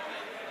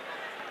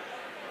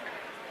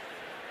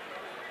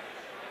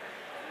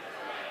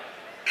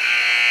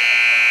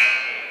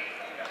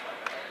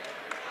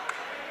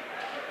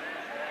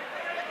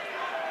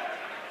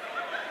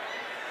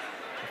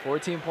 A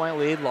 14-point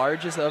lead,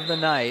 largest of the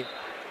night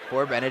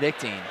for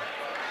Benedictine.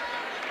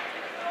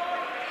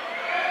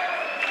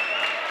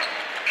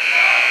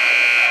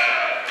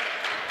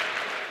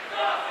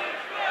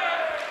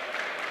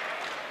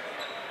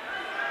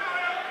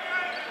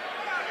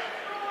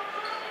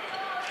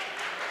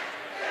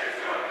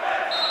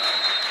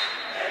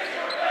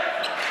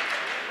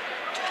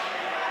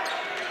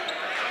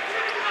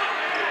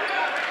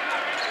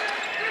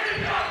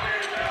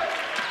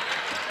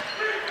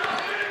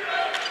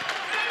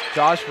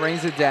 Josh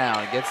brings it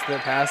down, gets the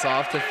pass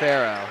off to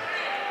Farrow.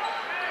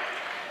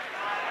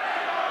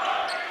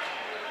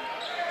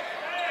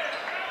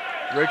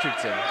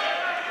 Richardson.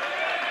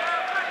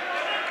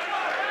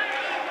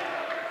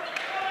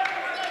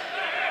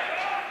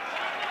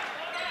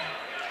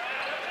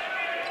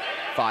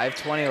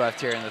 .520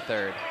 left here in the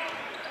third.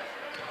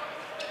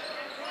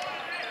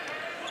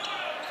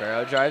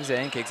 Farrow drives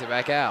in, kicks it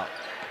back out.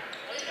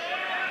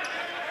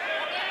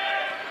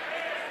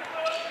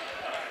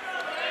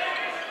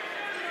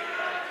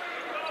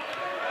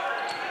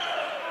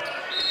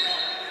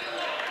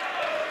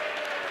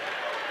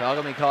 Foul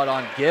gonna be called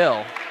on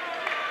Gill.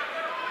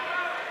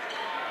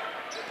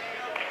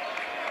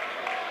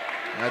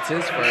 That's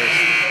his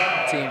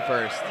first, team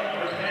first.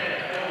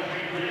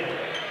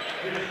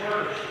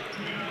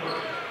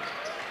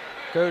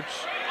 Coach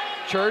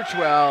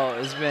Churchwell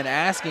has been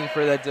asking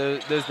for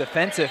those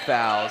defensive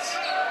fouls.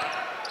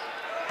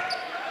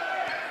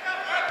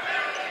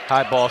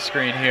 High ball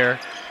screen here.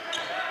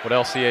 What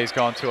LCA's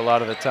gone to a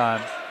lot of the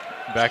time.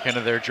 Back into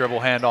their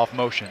dribble handoff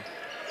motion.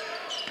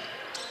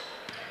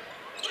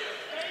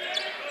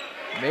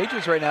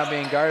 Majors right now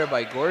being guarded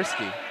by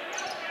Gorski.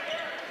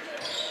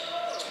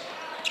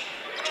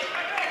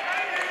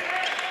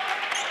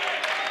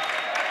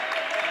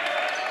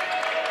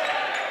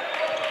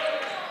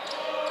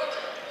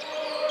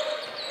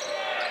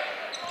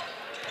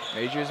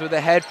 Majors with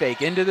a head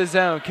fake into the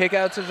zone. Kick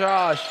out to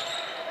Josh.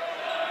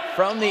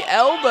 From the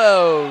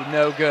elbow,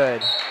 no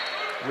good.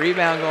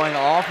 Rebound going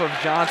off of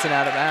Johnson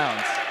out of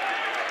bounds.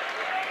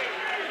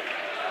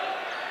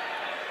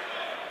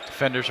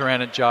 Defenders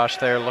ran at Josh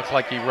there. Looked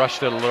like he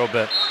rushed it a little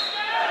bit.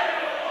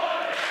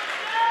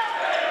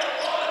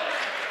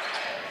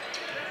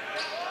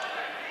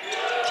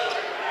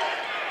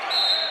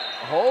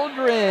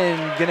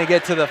 Holdren gonna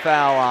get to the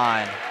foul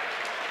line.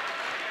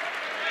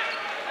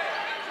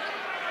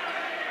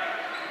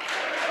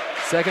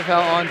 Second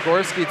foul on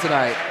Gorski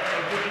tonight.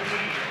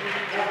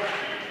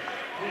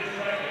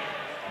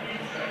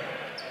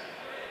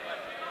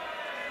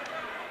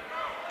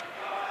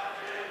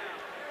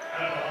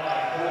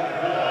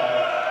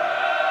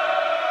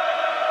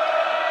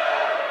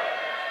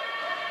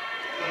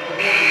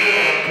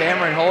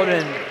 Cameron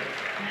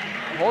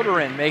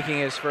Holdren making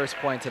his first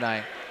point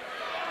tonight.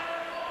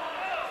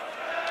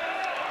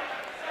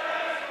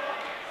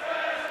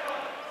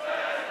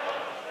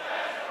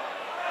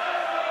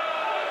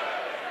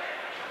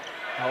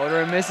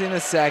 Holdren missing the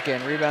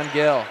second. Rebound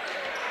Gill.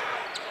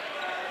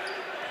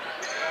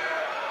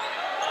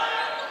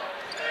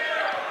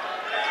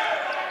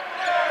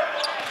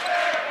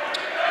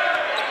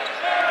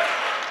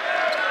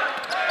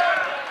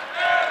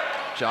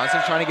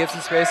 Johnson trying to get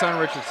some space on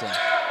Richardson.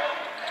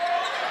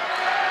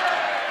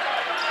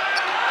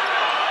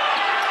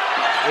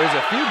 There's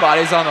a few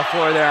bodies on the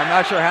floor there. I'm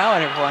not sure how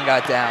anyone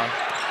got down.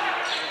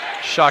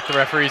 Shocked the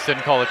referees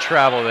didn't call a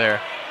travel there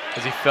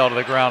as he fell to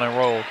the ground and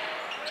rolled.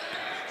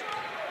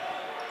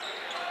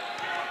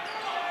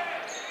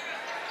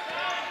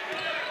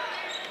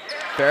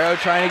 Farrow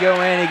trying to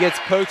go in. He gets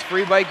poked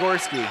free by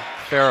Gorski.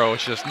 Farrow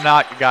has just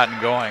not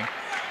gotten going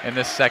in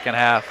this second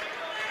half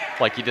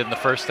like he did in the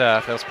first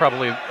half. That was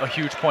probably a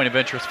huge point of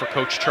interest for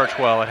Coach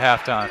Churchwell at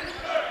halftime.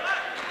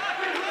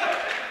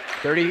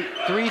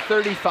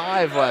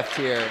 3:35 left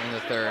here in the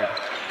third.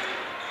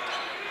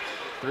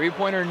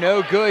 Three-pointer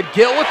no good.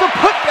 Gill with the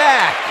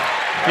putback.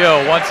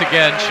 Gill once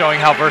again showing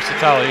how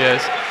versatile he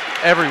is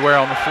everywhere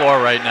on the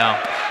floor right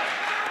now.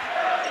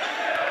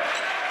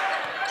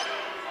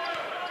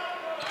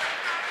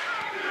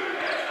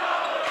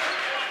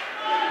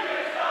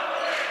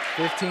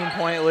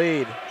 .5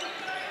 lead.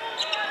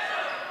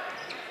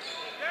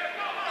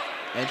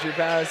 Entry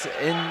pass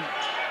in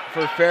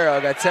for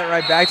Farrow. Got sent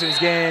right back to him. He's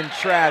getting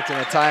trapped, and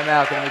a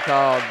timeout going to be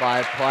called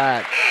by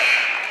Platt.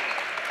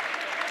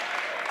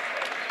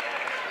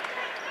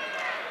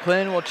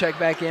 Clinton will check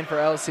back in for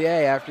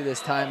LCA after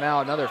this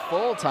timeout. Another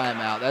full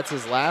timeout. That's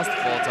his last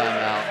full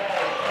timeout.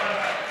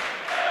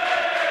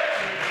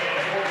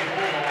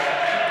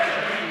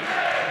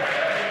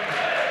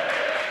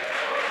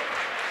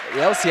 The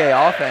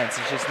LCA offense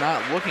is just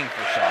not looking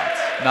for shots.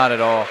 Not at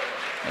all.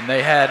 And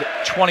they had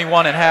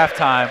 21 at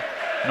halftime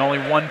and only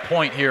 1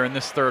 point here in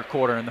this third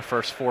quarter in the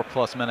first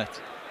 4+ minutes.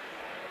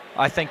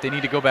 I think they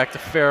need to go back to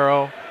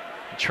Farrow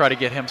and try to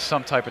get him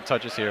some type of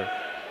touches here.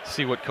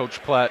 See what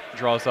Coach Platt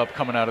draws up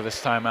coming out of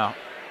this timeout.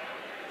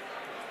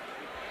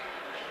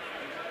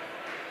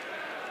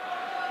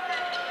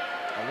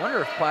 I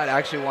wonder if Platt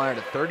actually wanted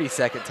a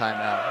 30-second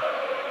timeout.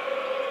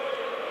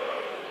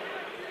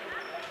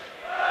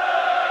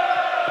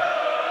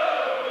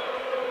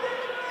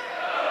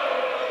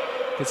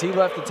 Because he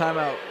left the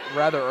timeout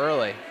rather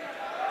early.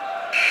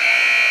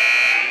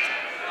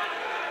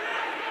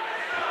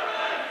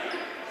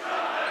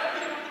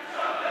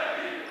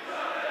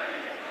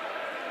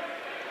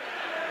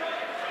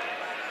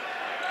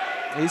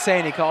 He's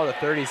saying he called a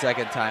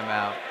 30-second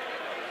timeout.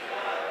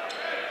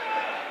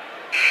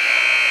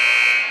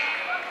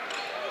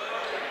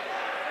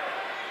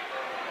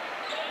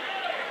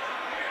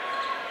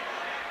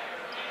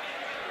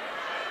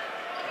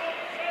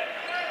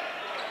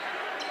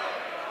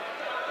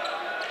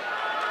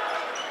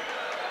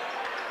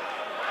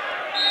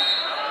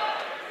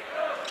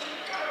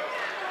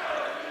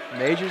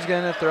 Major's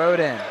gonna throw it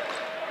in.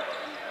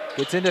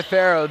 Gets into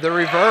Farrow, the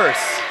reverse.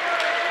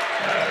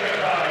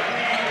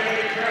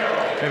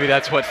 Maybe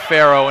that's what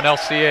Farrow and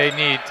LCA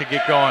need to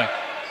get going.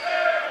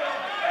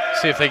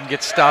 See if they can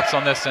get stops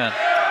on this end.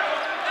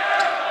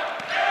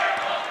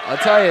 I'll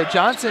tell you,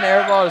 Johnson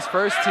airballed his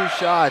first 2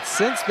 shots.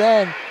 Since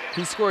then,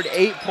 he scored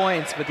 8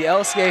 points, but the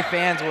LCA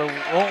fans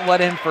won't let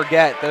him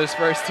forget those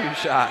first 2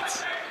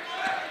 shots.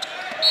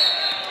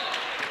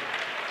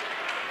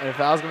 And a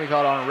foul's gonna be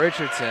called on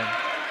Richardson.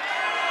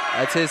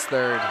 That's his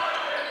third.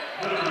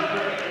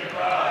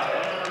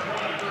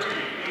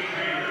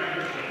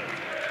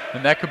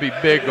 And that could be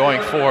big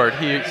going forward.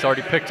 He's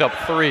already picked up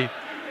 3,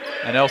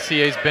 and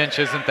LCA's bench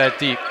isn't that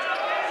deep.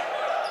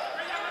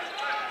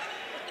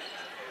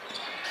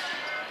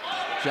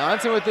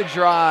 Johnson with the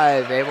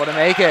drive, able to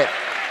make it.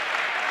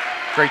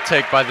 Great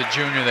take by the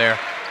junior there,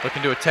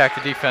 looking to attack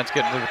the defense,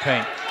 get into the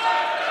paint.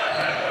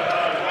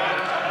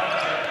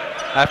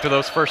 After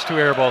those first 2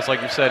 air balls,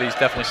 like you said, he's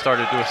definitely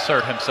started to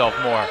assert himself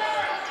more.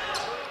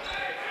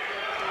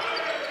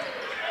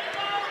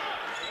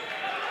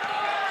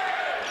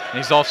 And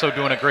he's also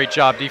doing a great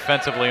job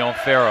defensively on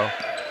Farrow.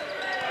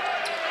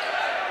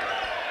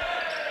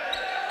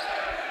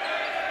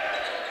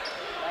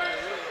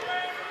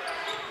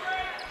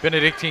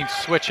 Benedictine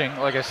switching,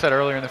 like I said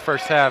earlier in the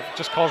first half,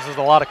 just causes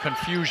a lot of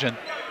confusion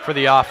for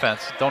the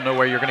offense. Don't know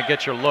where you're going to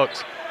get your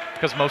looks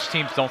because most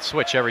teams don't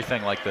switch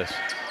everything like this.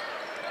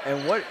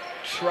 And what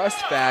trust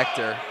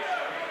factor.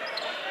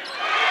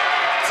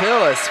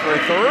 Tillis for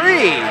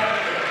 3.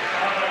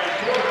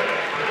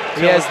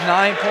 He has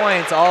 9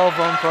 points, all of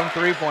them from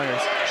 3-pointers.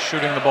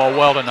 Shooting the ball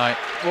well tonight.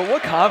 Well,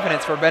 what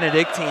confidence for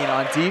Benedictine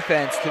on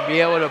defense to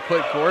be able to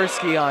put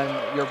Gorski on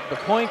the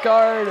point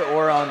guard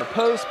or on the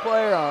post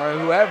player or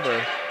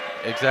whoever.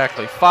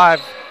 Exactly.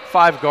 Five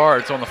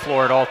guards on the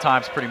floor at all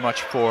times pretty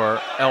much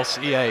for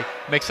LCA.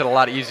 Makes it a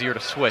lot easier to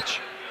switch.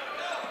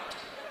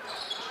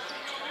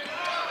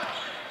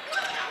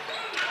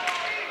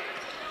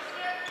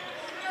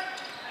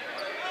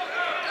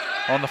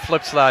 On the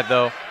flip side,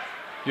 though,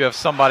 you have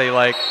somebody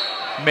like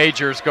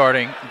Majors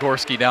guarding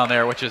Gorski down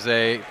there, which is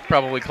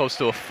probably close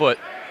to a foot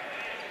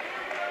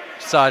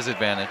size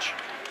advantage.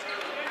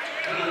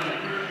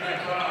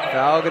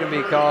 Foul going to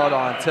be called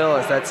on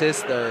Tillis. That's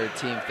his third,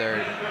 team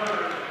third.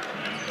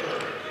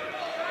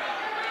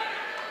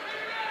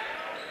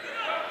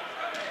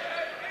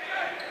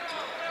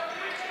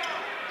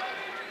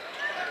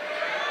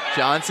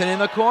 Johnson in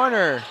the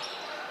corner,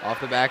 off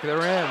the back of the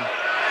rim.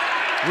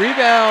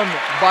 Rebound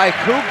by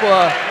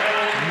Kukla,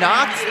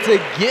 knocked to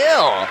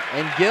Gill,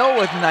 and Gill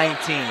with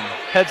 19.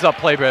 Heads up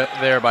play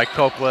there by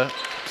Kukla.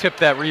 Tipped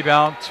that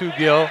rebound to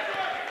Gill.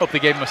 Hope they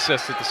gave him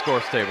assists at the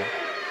scores table.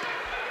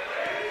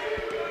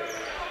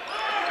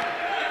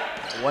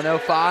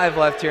 1:05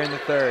 left here in the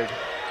third.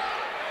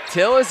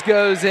 Tillis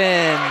goes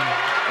in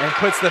and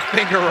puts the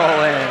finger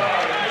roll in.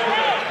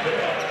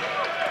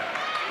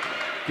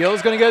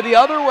 Gill's going to go the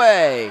other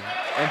way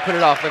and put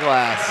it off the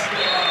glass.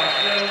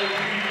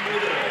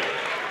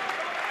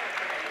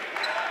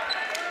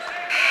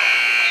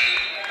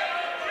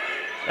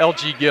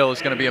 LG Gill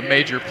is going to be a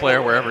major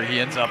player wherever he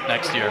ends up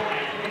next year.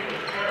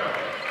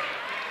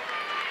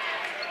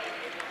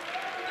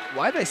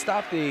 Why'd they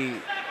stop the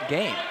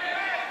game?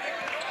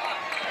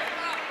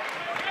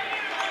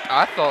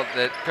 I thought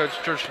that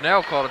Coach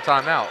Churchnell called a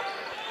timeout,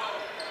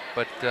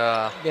 but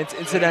It's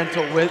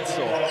incidental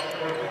whistle.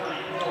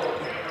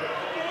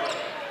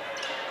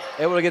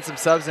 Able to get some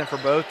subs in for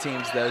both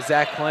teams, though.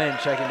 Zach Quinn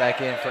checking back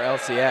in for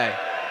LCA,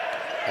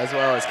 as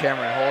well as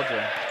Cameron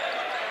Holdren.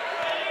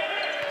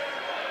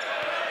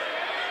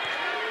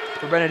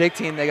 For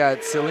Benedictine, they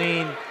got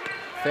Celine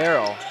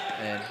Farrell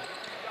in.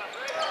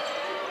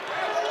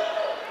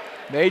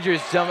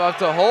 Majors jump up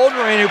to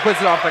Holdren, who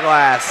puts it off the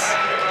glass.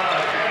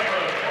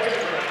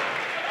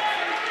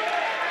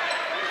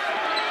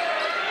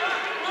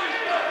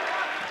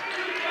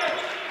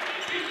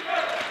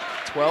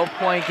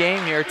 .12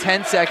 game here,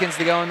 10 seconds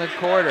to go in the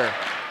quarter.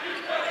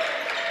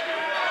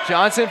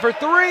 Johnson for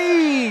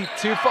 3,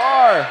 too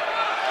far.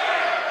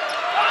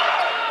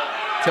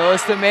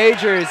 Tillis to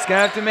Majors, gonna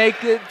have to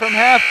make it from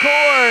half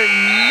court.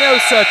 No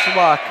such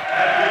luck.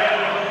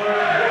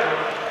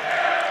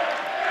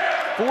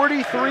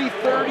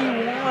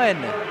 43-31.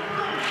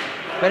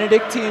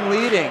 Benedictine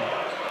leading.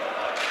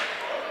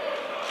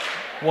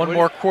 One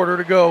more quarter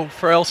to go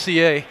for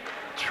LCA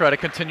to try to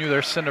continue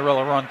their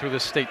Cinderella run through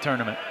this state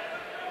tournament.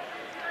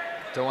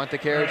 Don't want the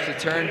carriage to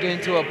turn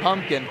into a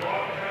pumpkin.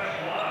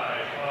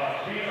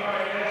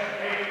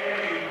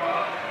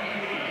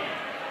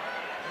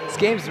 This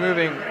game's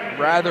moving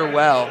rather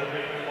well.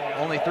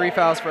 Only 3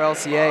 fouls for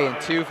LCA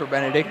and 2 for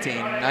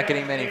Benedictine, not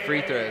getting many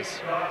free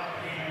throws.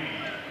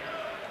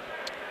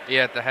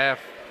 yeah, at the half,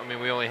 I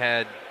mean, we only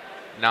had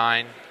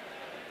 9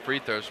 free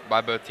throws by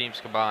both teams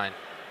combined.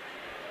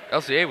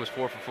 LCA was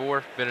 4 for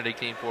 4,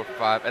 Benedictine 4 for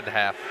 5 at the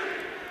half.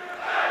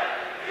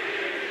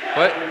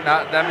 But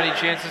not that many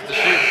chances to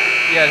shoot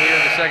yet here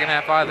in the second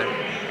half either.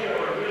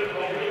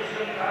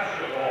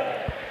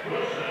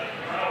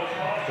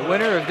 The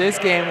winner of this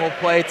game will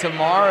play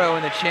tomorrow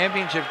in the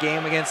championship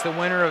game against the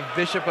winner of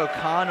Bishop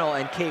O'Connell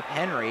and Cape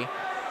Henry.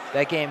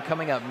 That game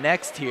coming up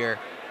next here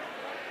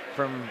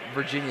from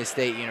Virginia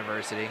State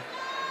University.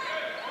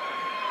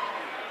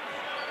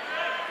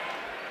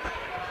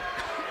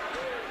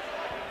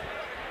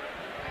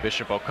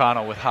 Bishop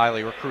O'Connell with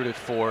highly recruited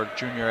forward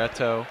Junior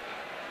Eto,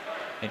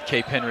 and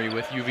Cape Henry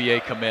with UVA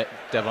commit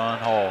Devon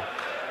Hall.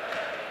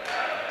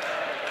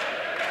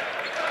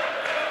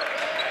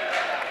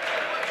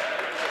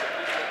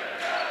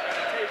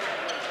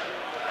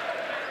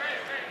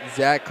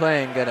 Zach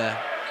Kling gonna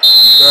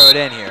throw it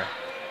in here.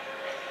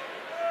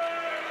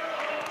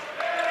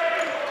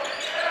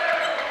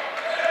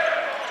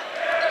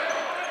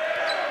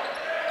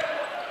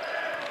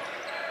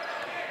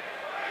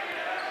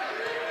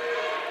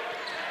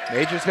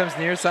 Majors comes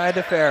near side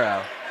to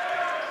Farrow.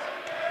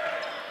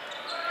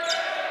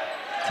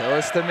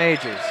 Tillis to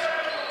Majors.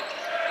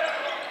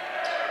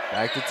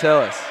 Back to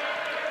Tillis.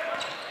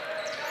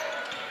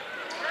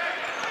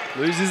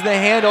 Loses the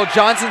handle.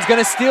 Johnson's going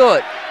to steal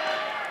it.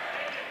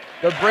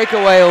 The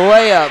breakaway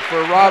layup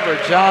for Robert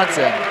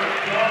Johnson.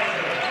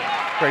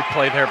 Great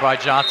play there by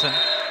Johnson,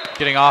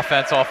 getting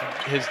offense off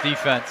of his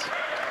defense.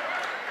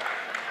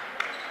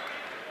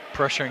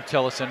 Pressuring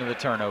Tillis into the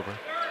turnover.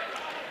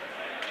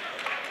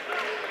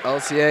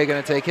 LCA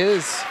going to take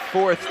his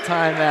 4th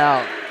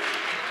timeout.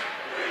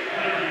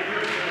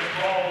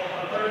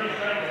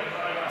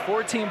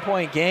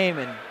 14-point game,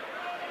 and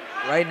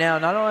right now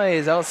not only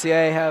does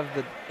LCA have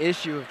the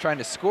issue of trying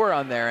to score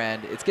on their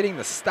end, it's getting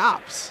the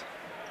stops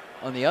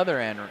on the other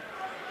end.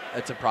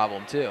 That's a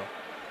problem too.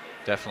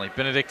 Definitely.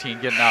 Benedictine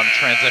getting out in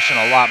transition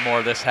a lot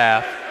more this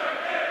half.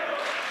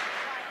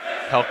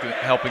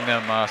 Helping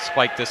them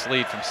spike this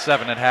lead from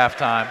 7 at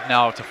halftime,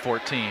 now to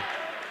 14.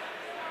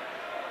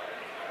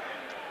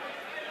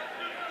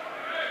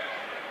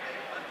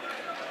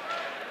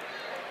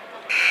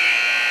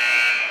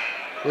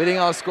 Leading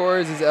all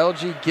scorers is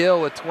LG Gill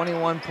with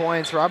 21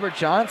 points. Robert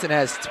Johnson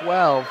has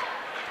 12.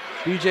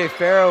 BJ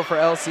Farrow for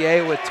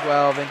LCA with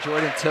 12, and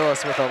Jordan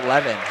Tillis with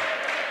 11.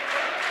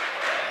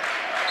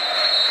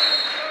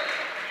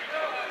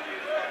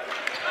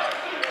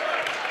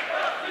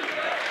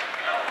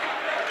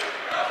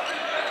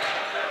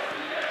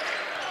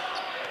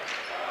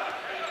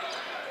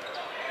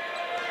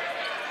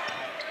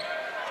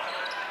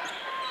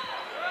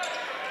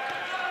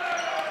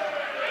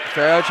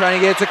 Farrow trying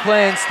to get it to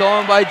Clint,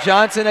 stolen by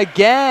Johnson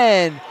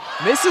again.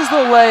 Misses the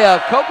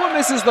layup. Copeland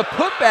misses the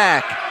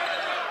putback.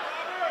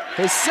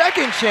 His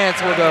second chance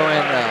will go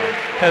in though.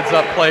 Heads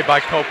up play by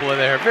Coppola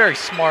there. Very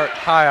smart,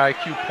 high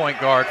IQ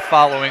point guard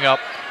following up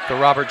the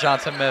Robert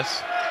Johnson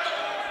miss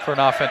for an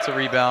offensive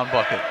rebound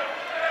bucket.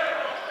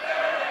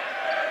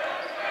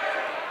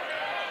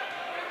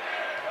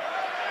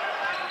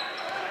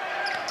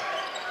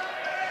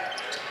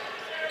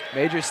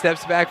 Major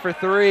steps back for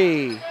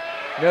 3.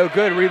 No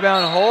good.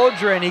 Rebound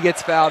Holdren. He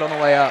gets fouled on the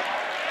way up.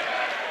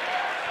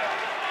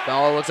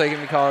 Foul looks like it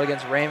can be called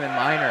against Raymond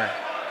Minor.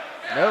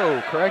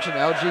 No, correction,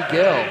 LG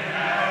Gill.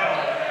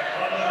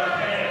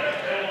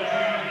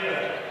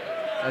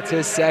 That's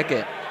his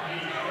second.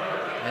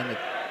 And the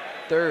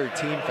 3rd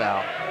team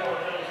foul.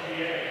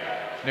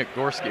 Nick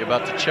Gorski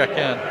about to check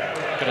in.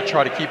 Going to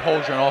try to keep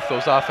Holdren off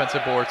those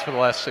offensive boards for the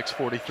last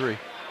 6:43.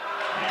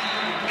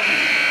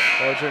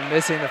 Holdren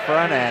missing the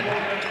front end.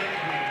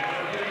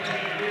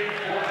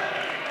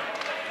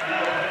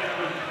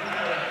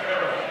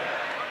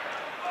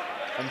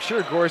 I'm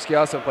sure Gorski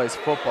also plays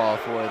football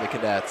for the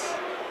Cadets.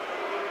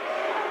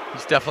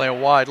 He's definitely a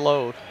wide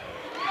load.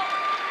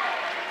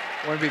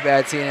 Wouldn't be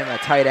bad seeing him a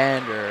tight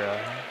end or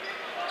a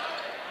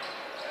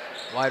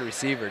wide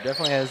receiver.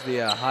 Definitely has the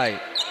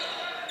height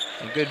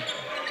and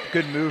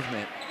good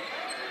movement.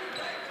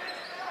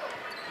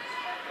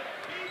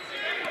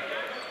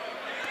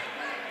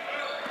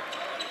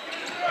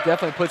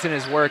 Definitely puts in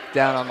his work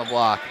down on the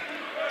block.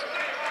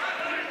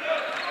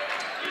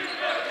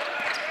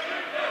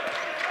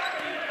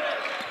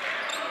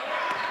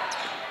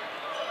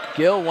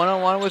 Gill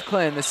one-on-one with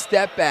Clinton. The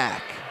step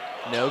back.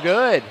 No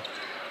good.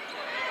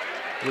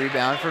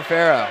 Rebound for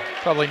Farrow.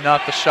 Probably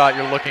not the shot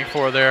you're looking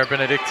for there.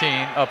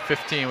 Benedictine up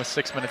 15 with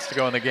 6 minutes to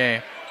go in the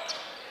game.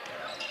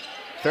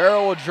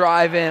 Farrow will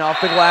drive in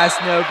off the glass.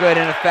 No good.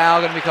 And a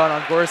foul going to be called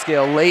on Gorski.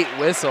 A late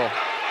whistle.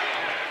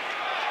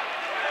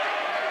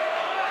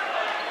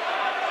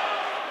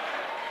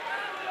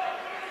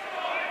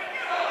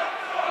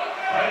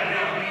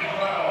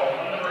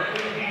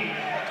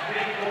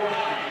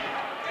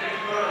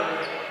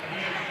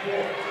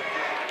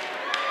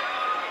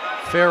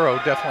 Farrow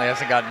definitely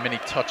hasn't gotten many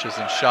touches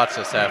and shots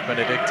this half.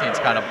 Benedictine's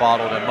kind of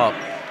bottled him up.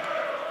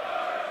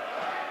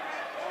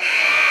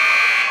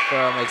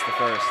 Farrow makes the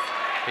first.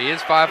 He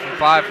is 5 from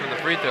 5 from the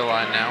free throw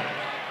line now.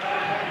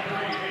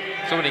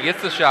 So when he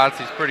gets the shots,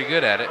 he's pretty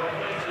good at it.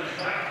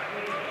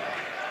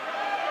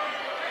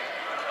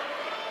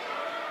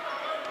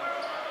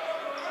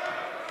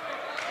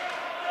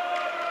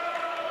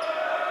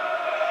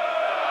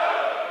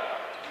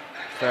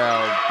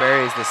 Farrow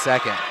buries the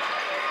second.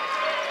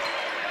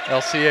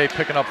 LCA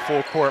picking up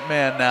full court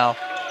man now.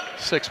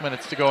 6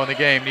 minutes to go in the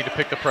game. Need to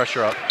pick the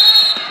pressure up.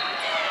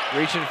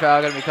 Reaching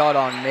foul going to be called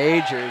on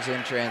Majors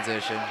in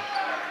transition.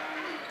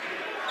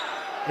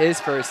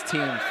 His first,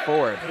 team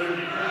 4th.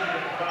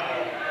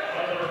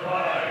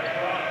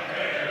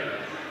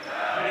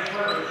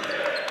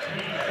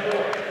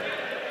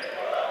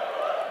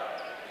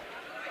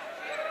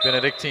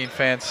 Benedictine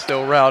fans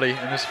still rowdy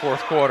in this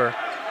 4th quarter,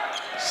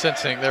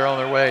 sensing they're on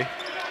their way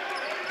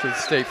to the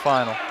state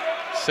final.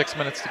 6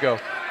 minutes to go.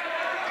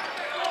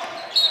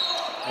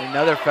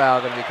 Another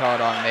foul going to be called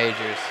on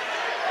Majors.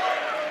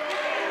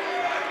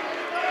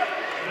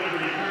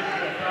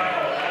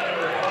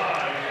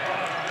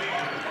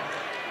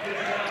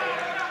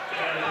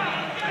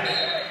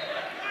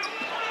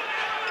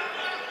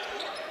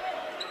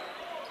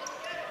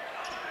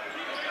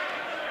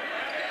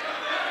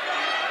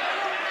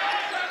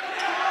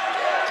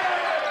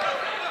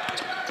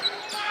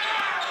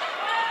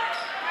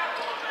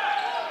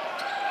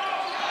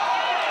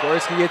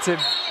 Gorski gets it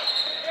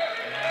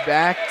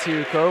back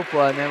to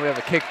Coppola, and then we have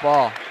a kick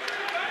ball.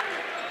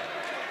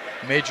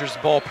 Major's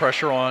ball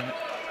pressure on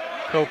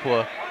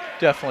Coppola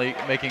definitely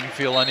making him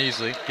feel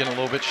uneasy, getting a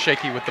little bit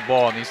shaky with the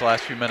ball in these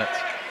last few minutes.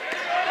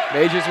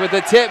 Majors with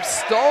the tip,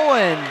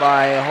 stolen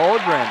by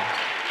Holdren.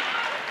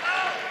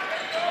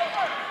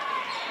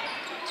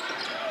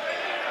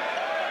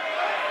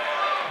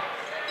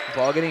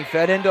 Ball getting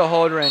fed into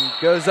Holdren,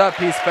 goes up,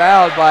 he's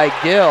fouled by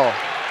Gill.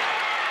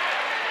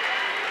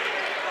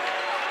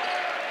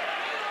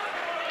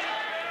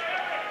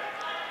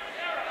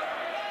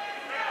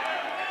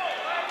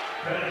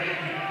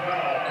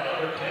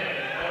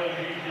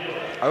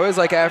 I always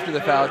like after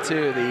the foul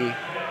too, the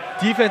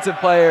defensive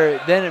player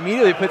then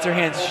immediately puts her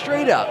hands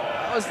straight up.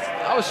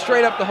 I was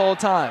straight up the whole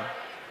time.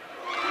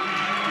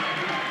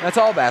 That's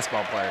all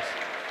basketball players.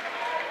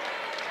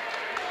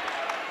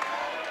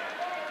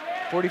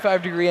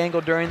 45-degree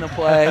angle during the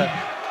play.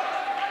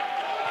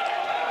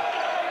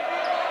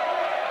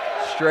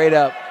 Straight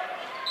up.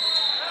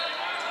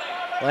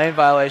 Lane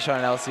violation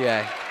on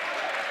LCA.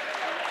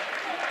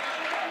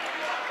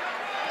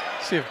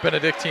 See if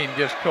Benedictine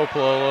gives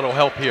Coppola a little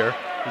help here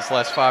these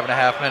last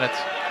 5.5 minutes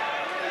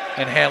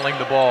in handling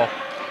the ball,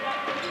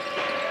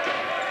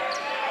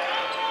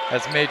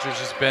 as Majors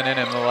has been in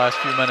him the last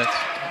few minutes.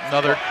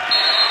 Another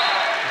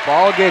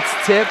ball gets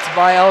tipped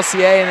by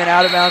LCA and then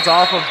out of bounds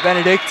off of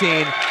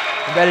Benedictine.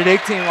 And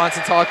Benedictine wants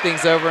to talk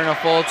things over in a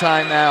full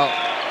timeout.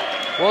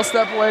 We'll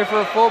step away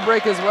for a full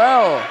break as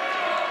well.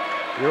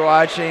 You're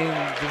watching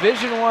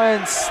Division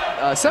I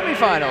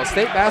semifinal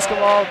state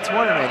basketball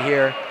tournament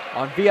here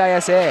on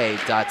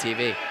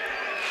VISA.TV.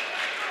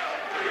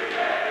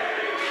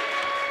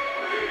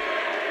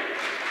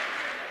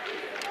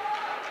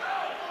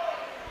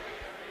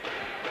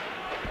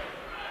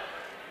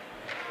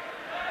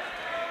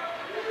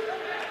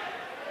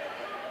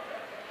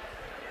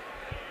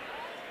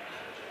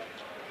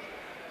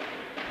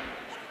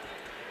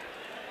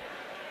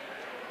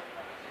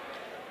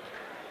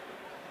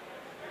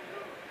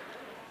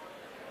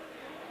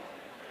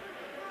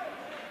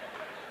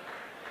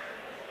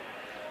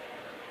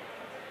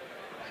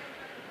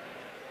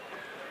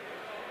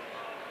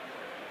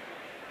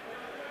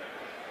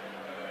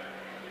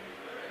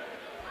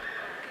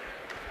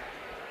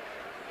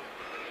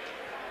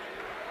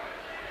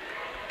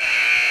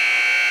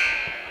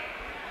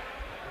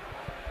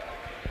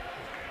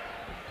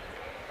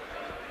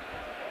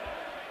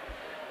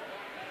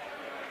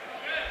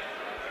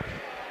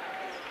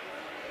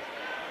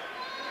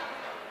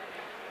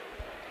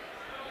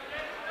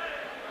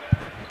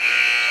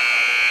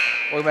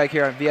 We're back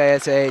here on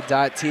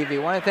VISA.TV. I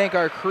want to thank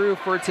our crew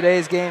for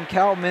today's game.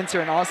 Cal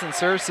Minter and Austin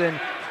Surson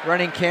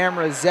running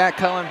cameras. Zach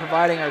Cullen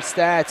providing our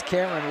stats.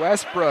 Cameron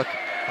Westbrook,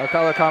 our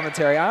color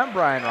commentary. I'm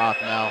Brian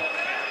Rothmel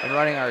and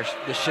running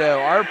the show.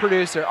 Our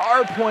producer,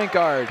 our point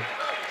guard,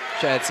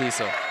 Chad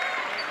Cecil.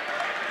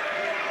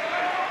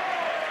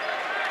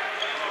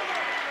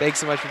 Thanks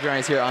so much for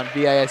joining us here on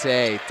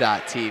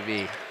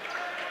VISA.TV.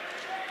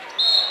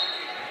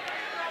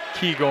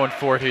 Key going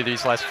forward here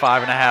these last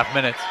 5.5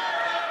 minutes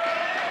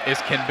is,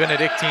 can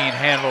Benedictine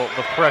handle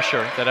the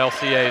pressure that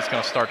LCA is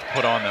going to start to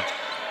put on them?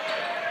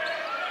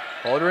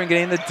 Holdren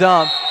getting the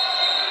dump.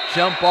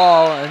 Jump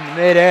ball in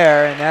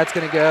midair, and that's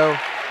going to go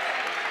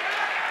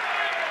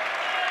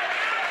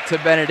to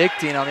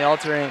Benedictine on the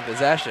alternating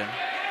possession.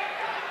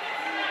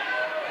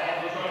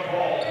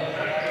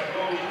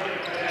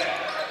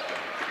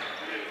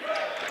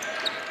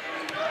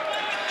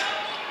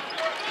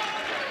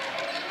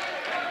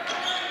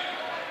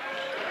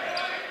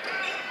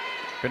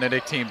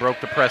 Benedictine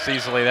broke the press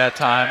easily that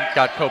time,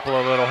 got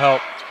Coppola a little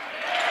help,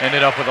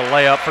 ended up with a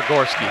layup for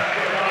Gorski.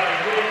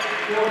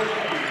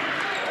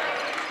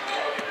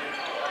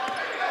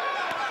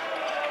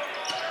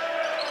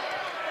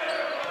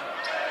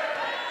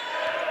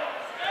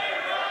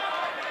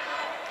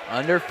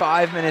 Under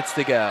 5 minutes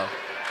to go.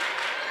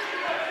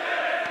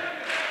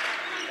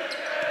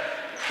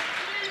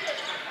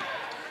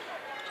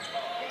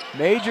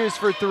 Majors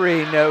for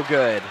three, no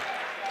good.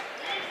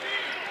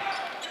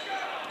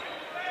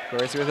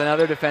 Gorski with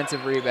another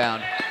defensive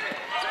rebound.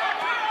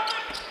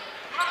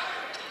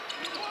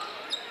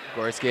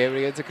 Gorski able to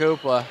get to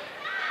Coppola.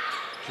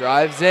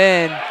 Drives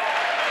in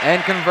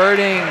and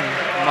converting.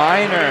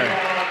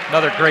 Minor.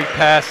 Another great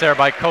pass there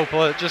by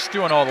Coppola, just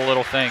doing all the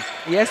little things.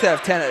 He has to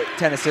have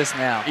 10 assists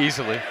now.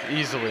 Easily,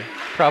 easily.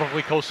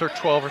 Probably closer to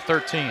 12 or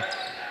 13.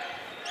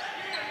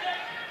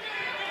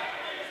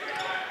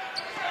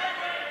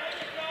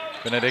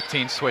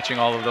 Benedictine switching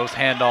all of those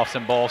handoffs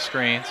and ball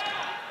screens.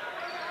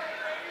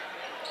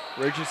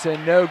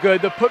 Richardson, no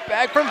good. The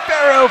putback from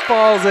Farrow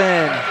falls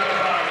in.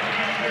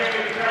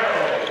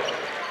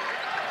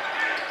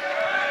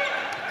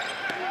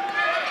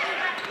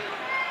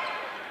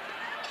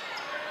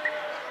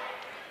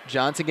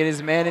 Johnson getting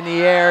his man in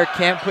the air,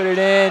 can't put it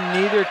in.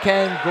 Neither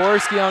can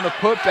Gorski on the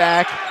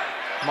putback.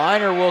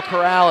 Minor will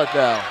corral it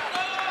though.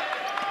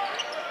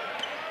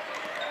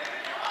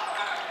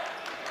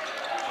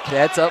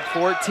 Cadets up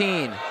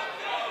 14.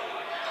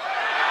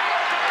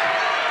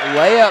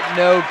 Layup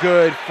no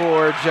good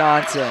for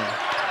Johnson.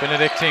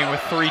 Benedictine with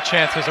 3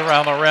 chances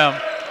around the rim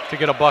to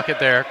get a bucket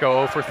there.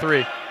 Go 0 for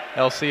 3.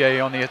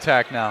 LCA on the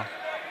attack now.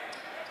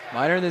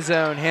 Minor in the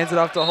zone, hands it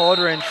off to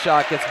Holdren,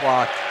 shot gets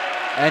blocked,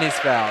 and he's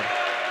fouled.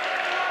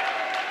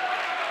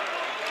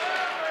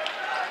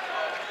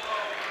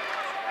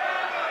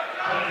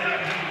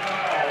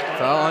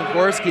 Foul on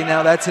Gorski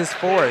now, that's his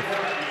 4th.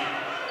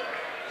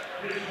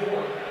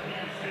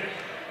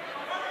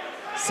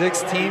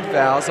 16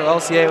 foul, so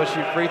LCA will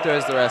shoot free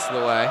throws the rest of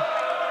the way.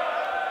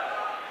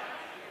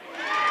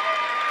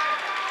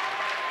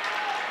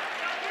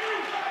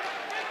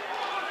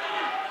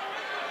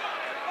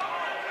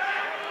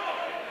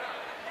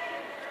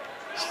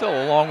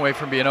 Still a long way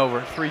from being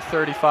over.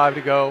 3:35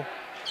 to go.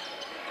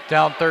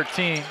 Down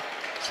 13.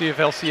 See if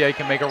LCA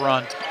can make a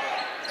run.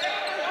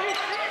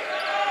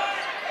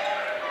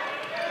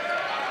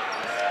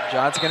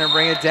 Johnson gonna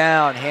bring it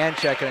down. Hand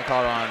check gonna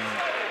call on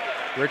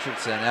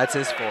Richardson. That's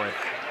his 4th.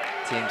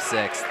 Team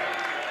 6th.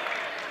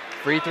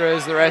 Free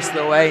throws the rest of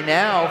the way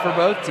now for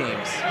both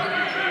teams.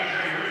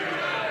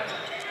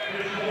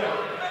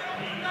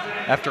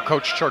 After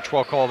Coach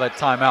Churchwell called that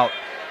timeout,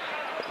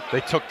 they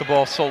took the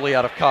ball solely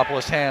out of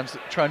Coppola's hands,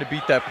 trying to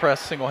beat that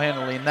press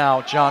single-handedly.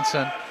 Now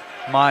Johnson,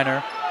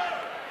 Minor,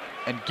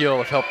 and Gill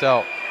have helped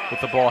out with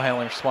the ball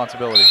handling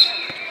responsibilities.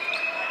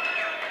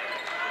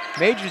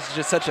 Majors is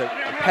just such a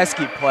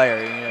pesky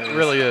player. You know,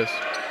 really is.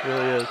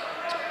 Really is.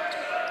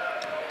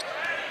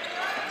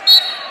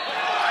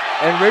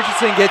 And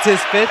Richardson gets his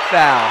 5th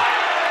foul.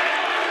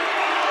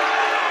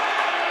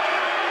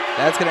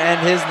 That's going to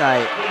end his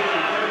night.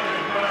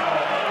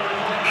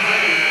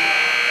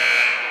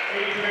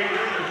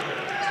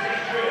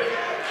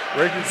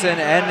 Richardson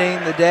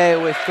ending the day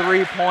with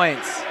 3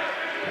 points.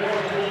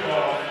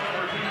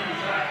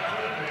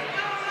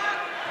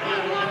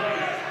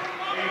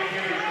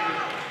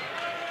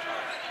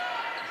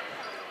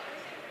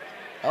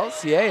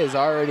 LCA has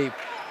already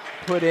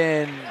put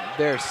in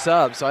their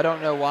sub, so I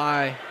don't know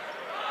why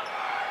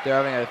they're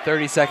having a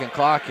 30-second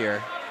clock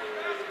here.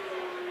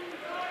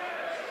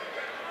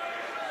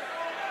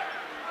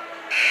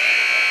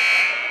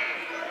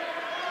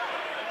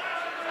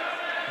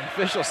 The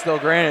official still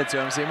granted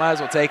to him, so he might as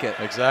well take it.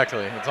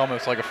 Exactly. It's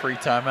almost like a free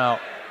timeout.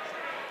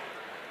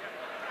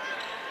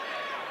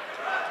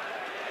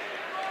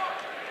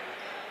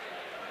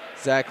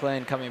 Zach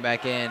Lynn coming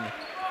back in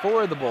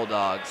for the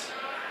Bulldogs.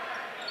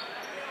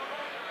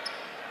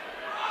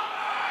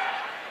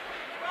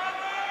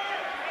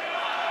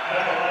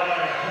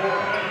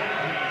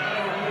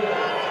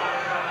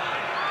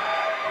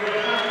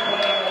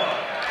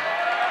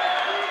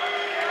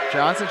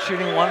 Johnson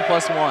shooting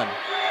 1+1.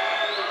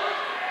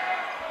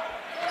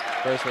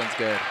 First one's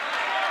good.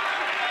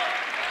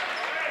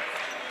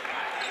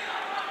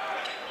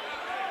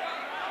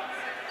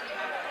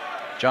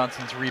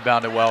 Johnson's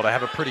rebounded well to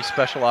have a pretty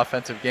special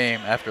offensive game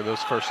after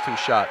those first 2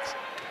 shots.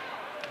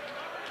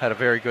 Had a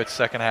very good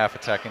second half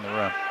attacking the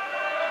rim.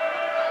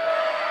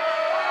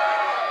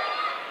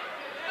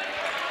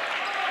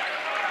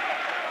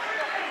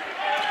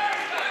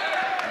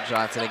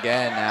 Johnson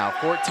again now,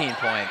 14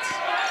 points.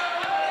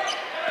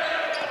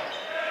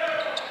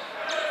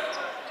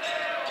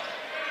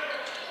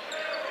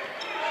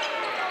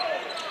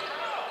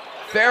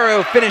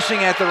 Farrow finishing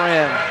at the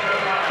rim.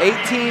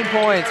 18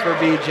 points for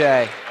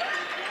BJ.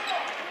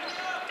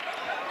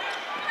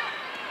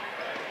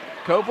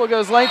 Coppola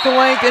goes length to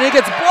length, and he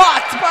gets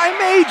blocked by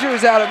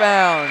Majors out of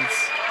bounds.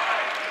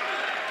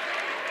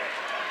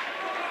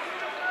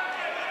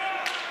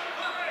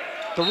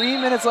 Three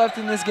minutes left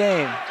in this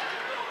game.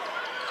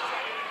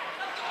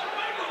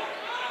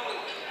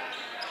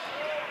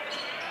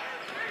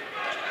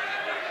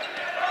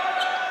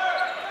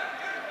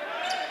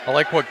 I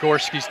like what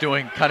Gorski's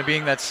doing, kind of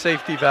being that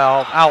safety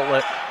valve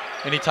outlet.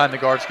 Anytime the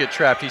guards get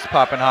trapped, he's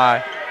popping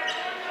high.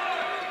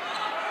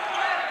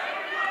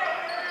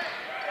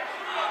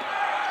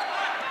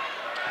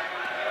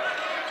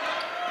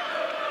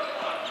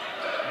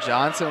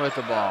 Johnson with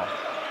the ball.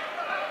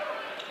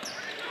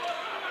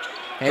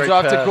 Hands Great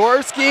off pass. to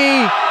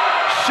Gorski.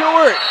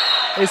 Short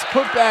is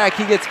put back.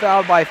 He gets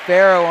fouled by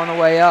Farrow on the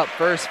way up.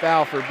 First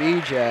foul for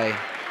BJ.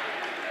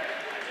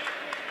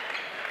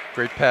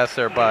 Great pass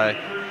there by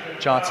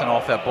Johnson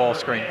off that ball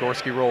screen.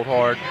 Gorski rolled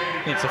hard.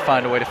 Needs to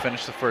find a way to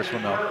finish the first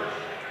one, though.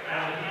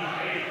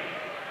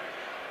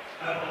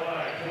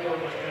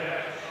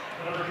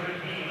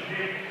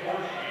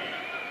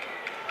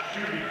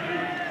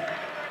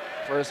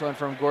 First one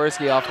from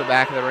Gorski off the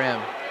back of the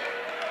rim.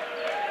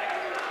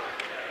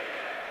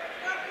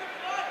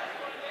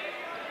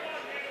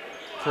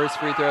 First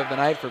free throw of the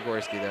night for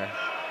Gorski there.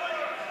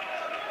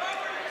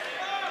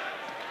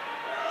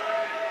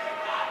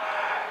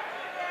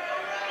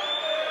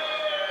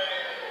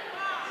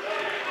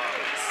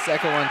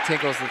 Second one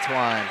tinkles the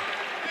twine.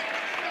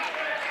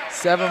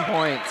 7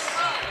 points.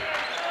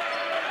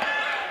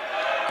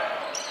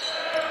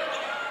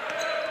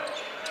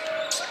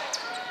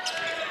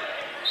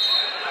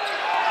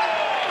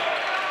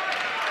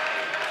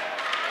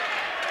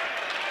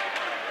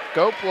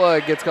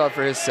 Coppola gets called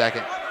for his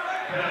second.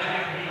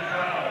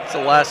 It's the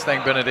last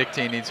thing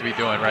Benedictine needs to be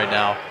doing right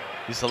now.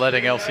 He's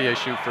letting LCA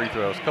shoot free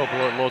throws.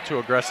 Coppola a little too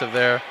aggressive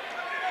there.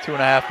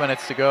 2.5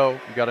 minutes to go.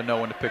 You got to know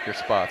when to pick your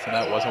spots, and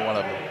that wasn't one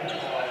of them.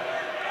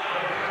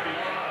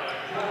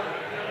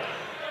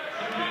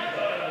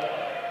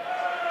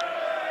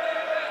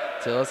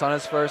 Tillis on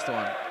his first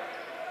one.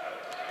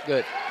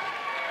 Good.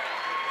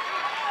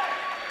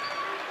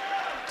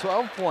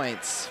 12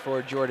 points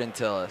for Jordan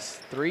Tillis.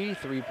 3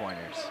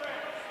 3-pointers.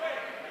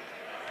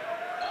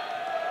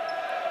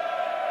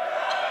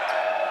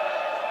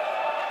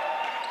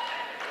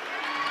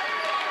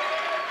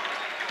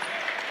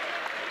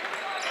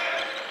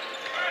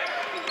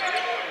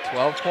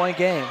 Point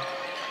game.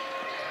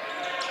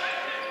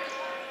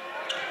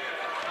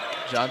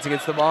 Johnson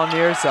gets the ball on the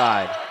near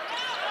side.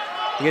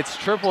 He gets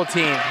triple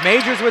teamed.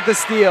 Majors with the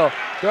steal.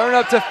 Throwing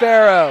up to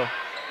Farrow.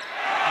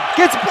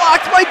 Gets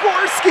blocked by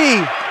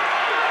Gorski.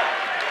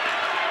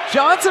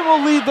 Johnson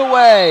will lead the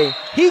way.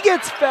 He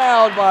gets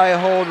fouled by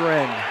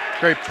Holdren.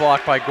 Great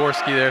block by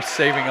Gorski there,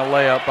 saving a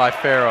layup by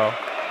Farrow.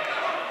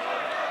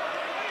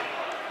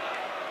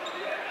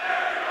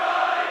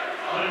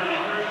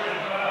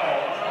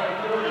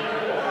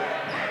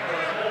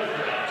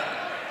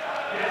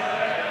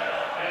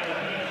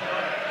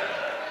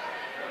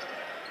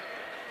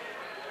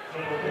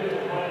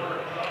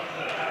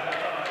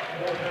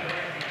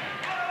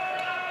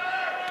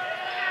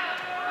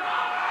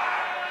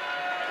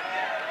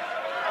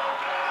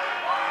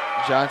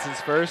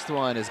 Johnson's first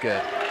one is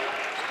good.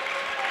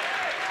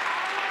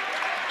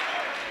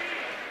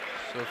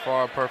 So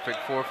far, a perfect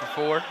 4 for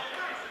 4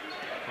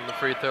 from the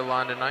free throw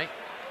line tonight.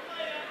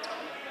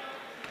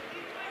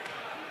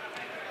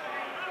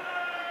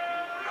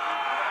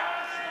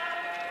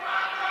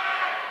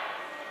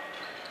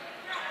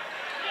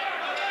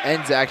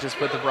 And Zach just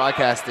put the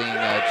broadcasting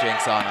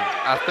jinx on him.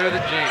 I threw the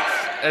jinx,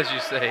 as you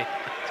say.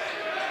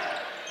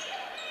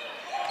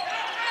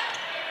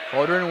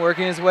 Holdren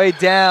working his way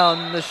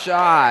down the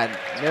shot.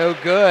 No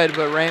good,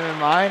 but Raymond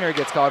Miner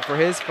gets called for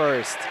his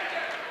first.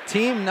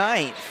 Team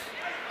 9th.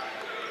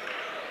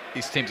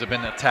 These teams have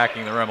been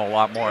attacking the rim a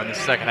lot more in the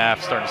second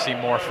half, starting to see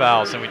more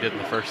fouls than we did in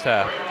the first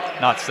half.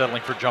 Not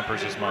settling for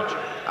jumpers as much.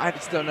 I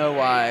just don't know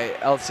why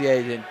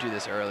LCA didn't do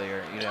this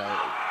earlier. You know,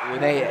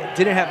 when they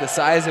didn't have the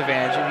size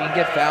advantage, you can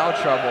get foul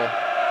trouble.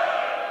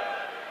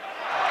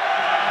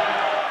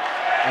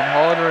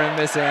 And Holdren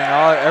missing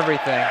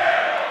everything.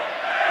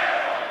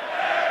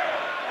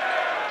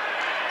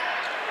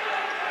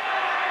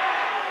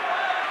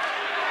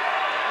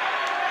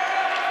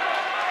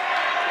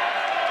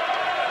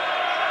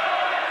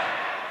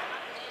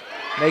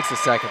 Makes a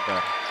second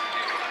though.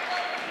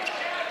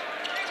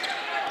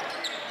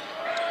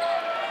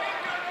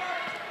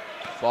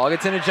 Ball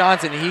gets into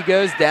Johnson. He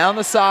goes down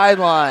the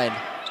sideline.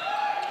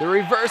 The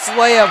reverse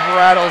layup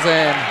rattles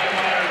in.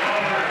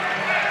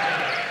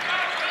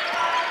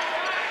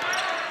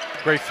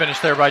 Great finish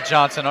there by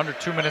Johnson. Under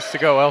 2 minutes to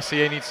go.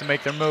 LCA needs to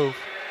make their move.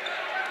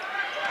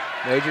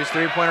 Majors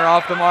three-pointer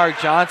off the mark.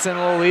 Johnson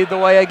will lead the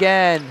way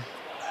again.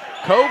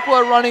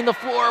 Coppola running the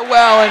floor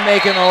well and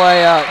making the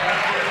layup.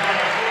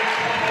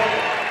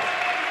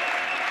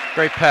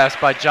 Great pass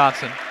by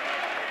Johnson.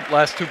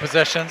 Last 2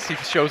 possessions, he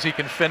shows he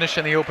can finish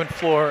in the open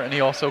floor, and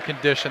he also can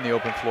dish in the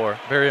open floor.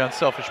 Very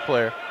unselfish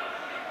player.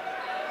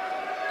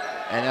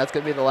 And that's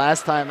going to be the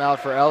last timeout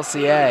for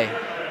LCA.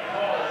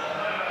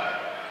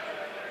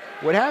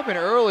 What happened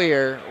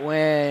earlier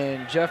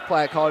when Jeff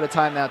Platt called a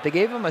timeout, they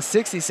gave him a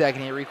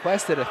 60-second. He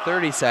requested a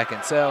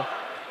 30-second. So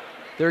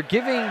they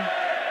gave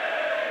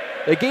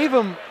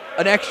him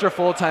an extra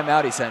full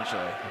timeout,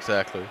 essentially.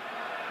 Exactly.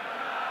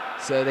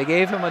 So they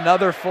gave him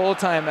another full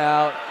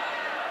timeout.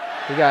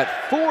 We got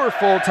 4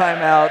 full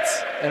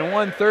timeouts and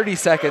 1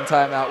 30-second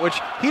timeout, which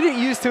he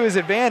didn't use to his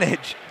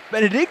advantage.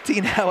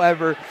 Benedictine,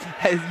 however,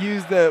 has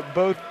used the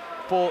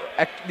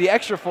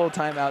extra full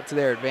timeout to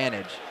their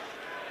advantage.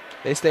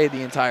 They stayed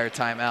the entire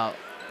timeout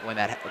when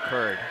that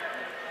occurred.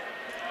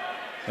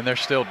 And they're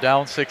still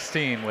down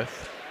 16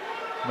 with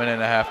a minute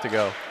and a half to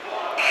go.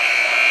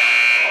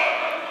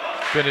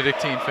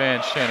 Benedictine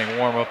fans chanting,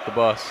 "Warm up the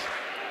bus."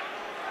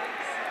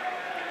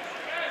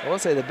 I will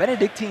say the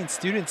Benedictine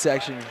student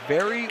section,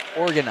 very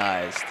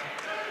organized.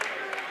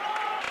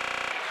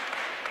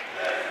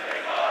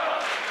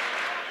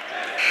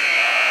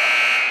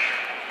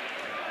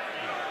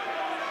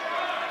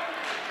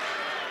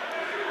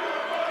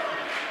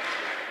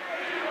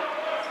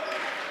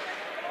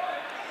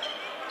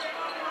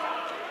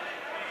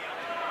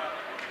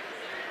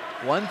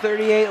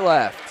 .138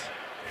 left.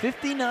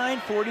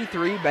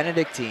 59-43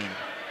 Benedictine.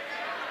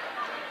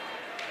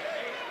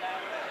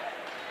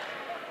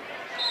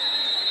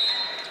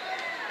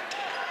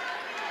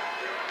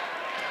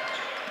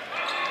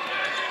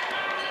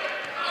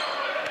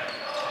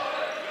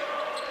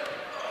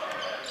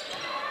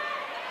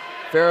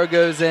 Farrow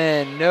goes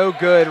in, no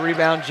good,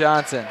 rebound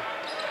Johnson.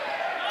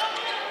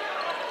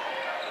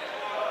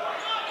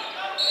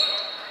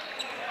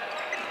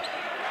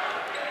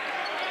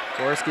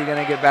 Gorski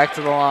gonna get back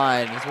to the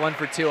line. He's 1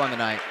 for 2 on the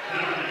night.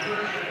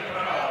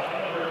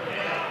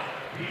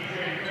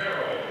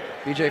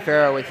 BJ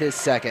Farrow with his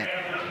second.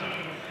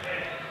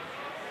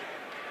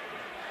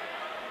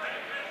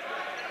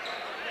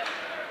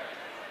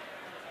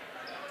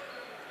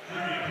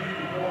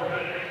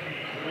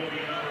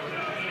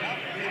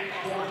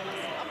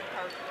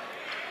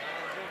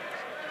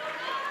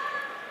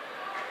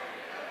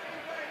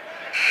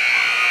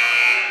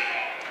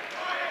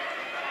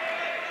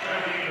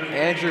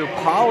 Andrew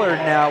Pollard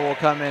now will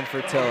come in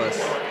for Tillis.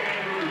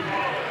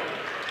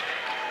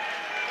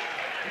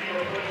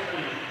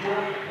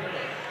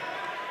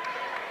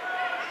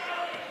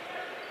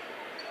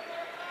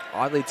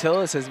 Oddly,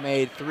 Tillis has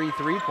made 3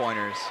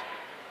 3-pointers.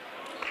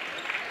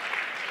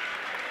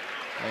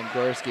 And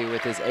Gorski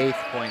with his 8th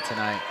point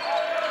tonight.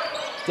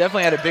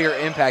 Definitely had a bigger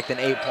impact than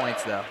 8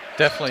 points, though.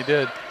 Definitely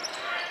did.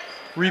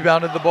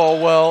 Rebounded the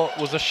ball well,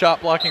 was a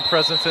shot blocking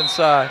presence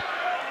inside.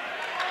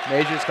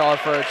 Majors called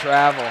for a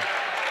travel.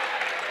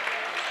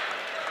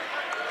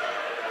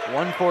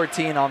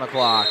 1:14 on the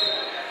clock.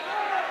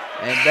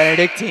 And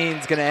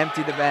Benedictine's going to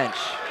empty the bench.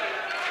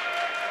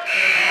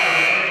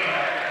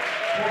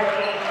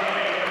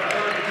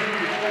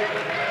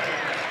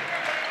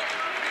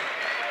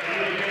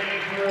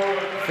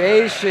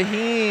 Faye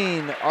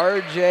Shaheen,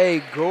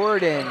 RJ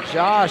Gordon,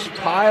 Josh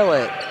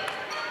Pilot,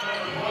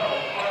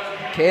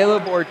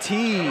 Caleb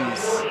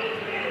Ortiz,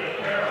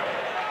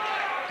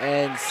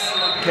 and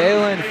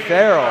Kalen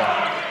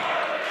Farrell.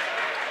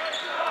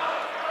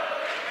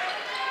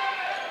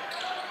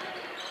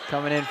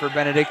 Coming in for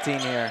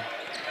Benedictine here.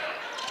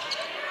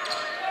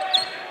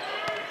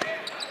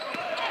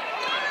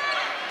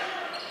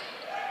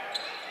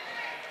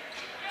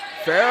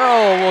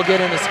 Farrell will get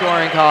in the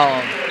scoring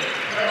column.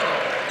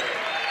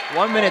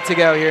 1 minute to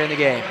go here in the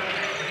game.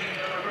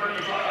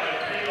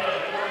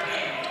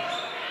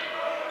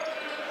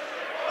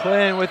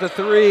 Clinton with a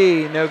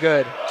 3, no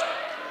good.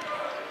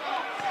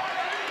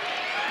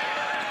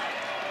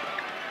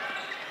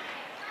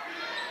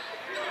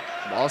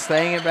 Ball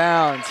staying in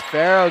bounds.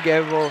 Farrell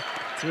able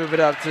to move it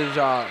up to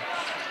Josh.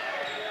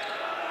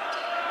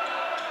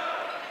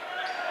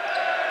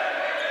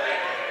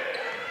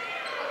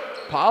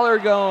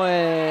 Pollard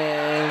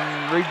going,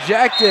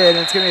 rejected, and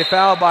it's going to be a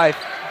foul by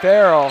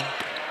Farrell.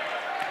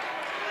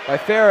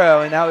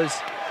 And that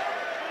was,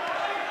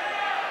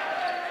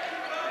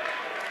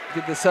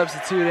 get the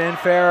substitute in.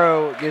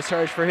 Farrow gets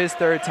charged for his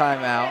 3rd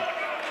timeout.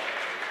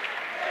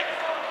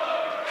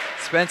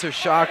 Spencer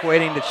Schock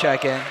waiting to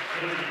check in.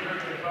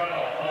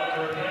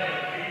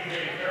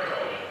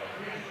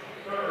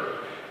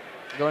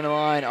 Going to the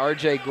line,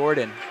 RJ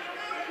Gordon.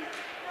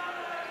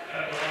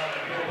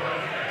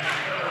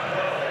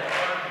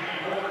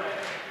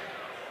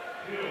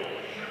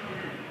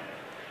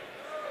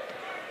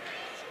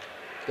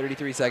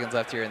 .33 seconds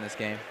left here in this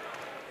game.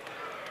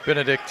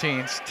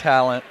 Benedictine's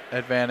talent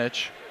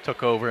advantage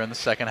took over in the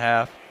second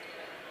half,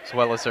 as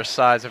well as their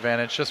size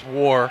advantage. Just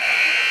wore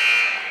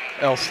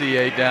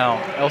LCA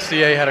down.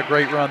 LCA had a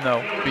great run,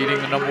 though, beating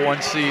the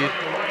 #1 seed,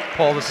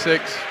 Paul VI.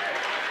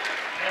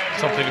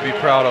 Something to be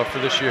proud of for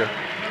this year.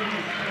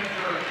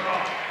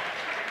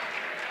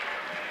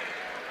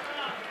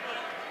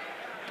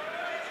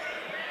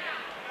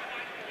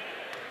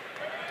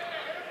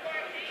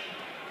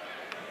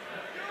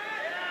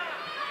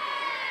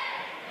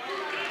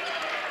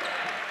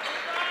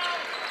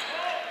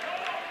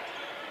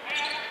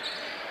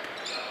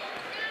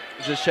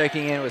 Just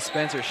checking in with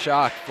Spencer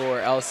Schock for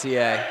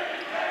LCA.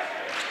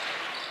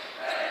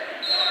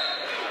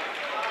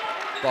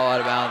 Ball out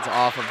of bounds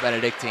off of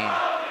Benedictine.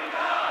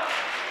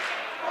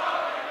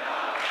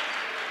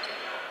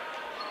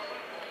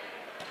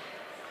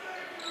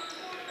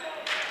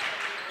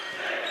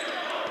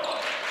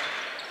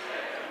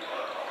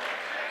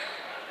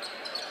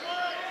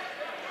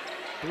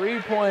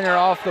 Three-pointer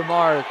off the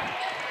mark.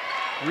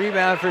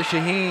 Rebound for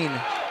Shaheen.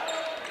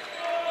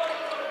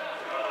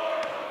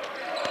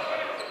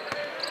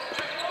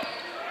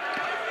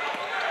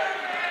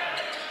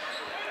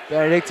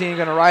 Benedictine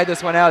going to ride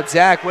this one out.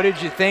 Zach, what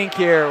did you think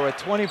here with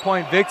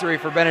 20-point victory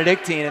for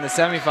Benedictine in the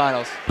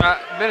semifinals?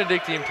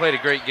 Benedictine played a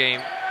great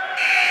game.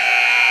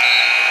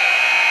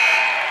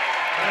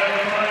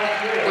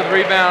 With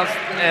rebounds,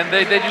 and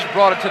they just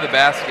brought it to the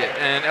basket,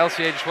 and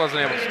LCA just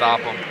wasn't able to stop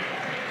them.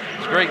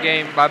 It's a great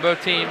game by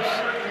both teams,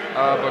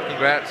 but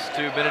congrats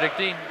to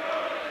Benedictine.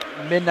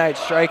 Midnight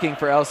striking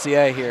for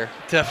LCA here.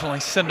 Definitely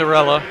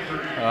Cinderella.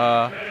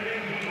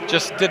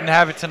 Just didn't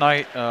have it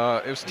tonight.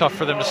 It was tough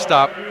for them to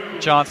stop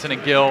Johnson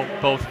and Gill,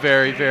 both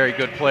very, very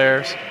good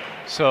players.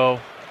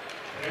 So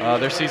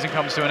their season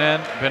comes to an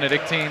end.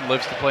 Benedictine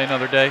lives to play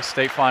another day.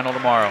 State final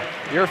tomorrow.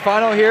 Your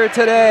final here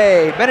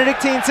today.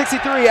 Benedictine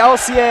 63,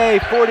 LCA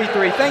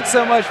 43. Thanks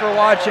so much for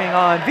watching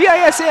on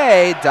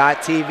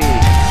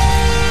VISA.TV.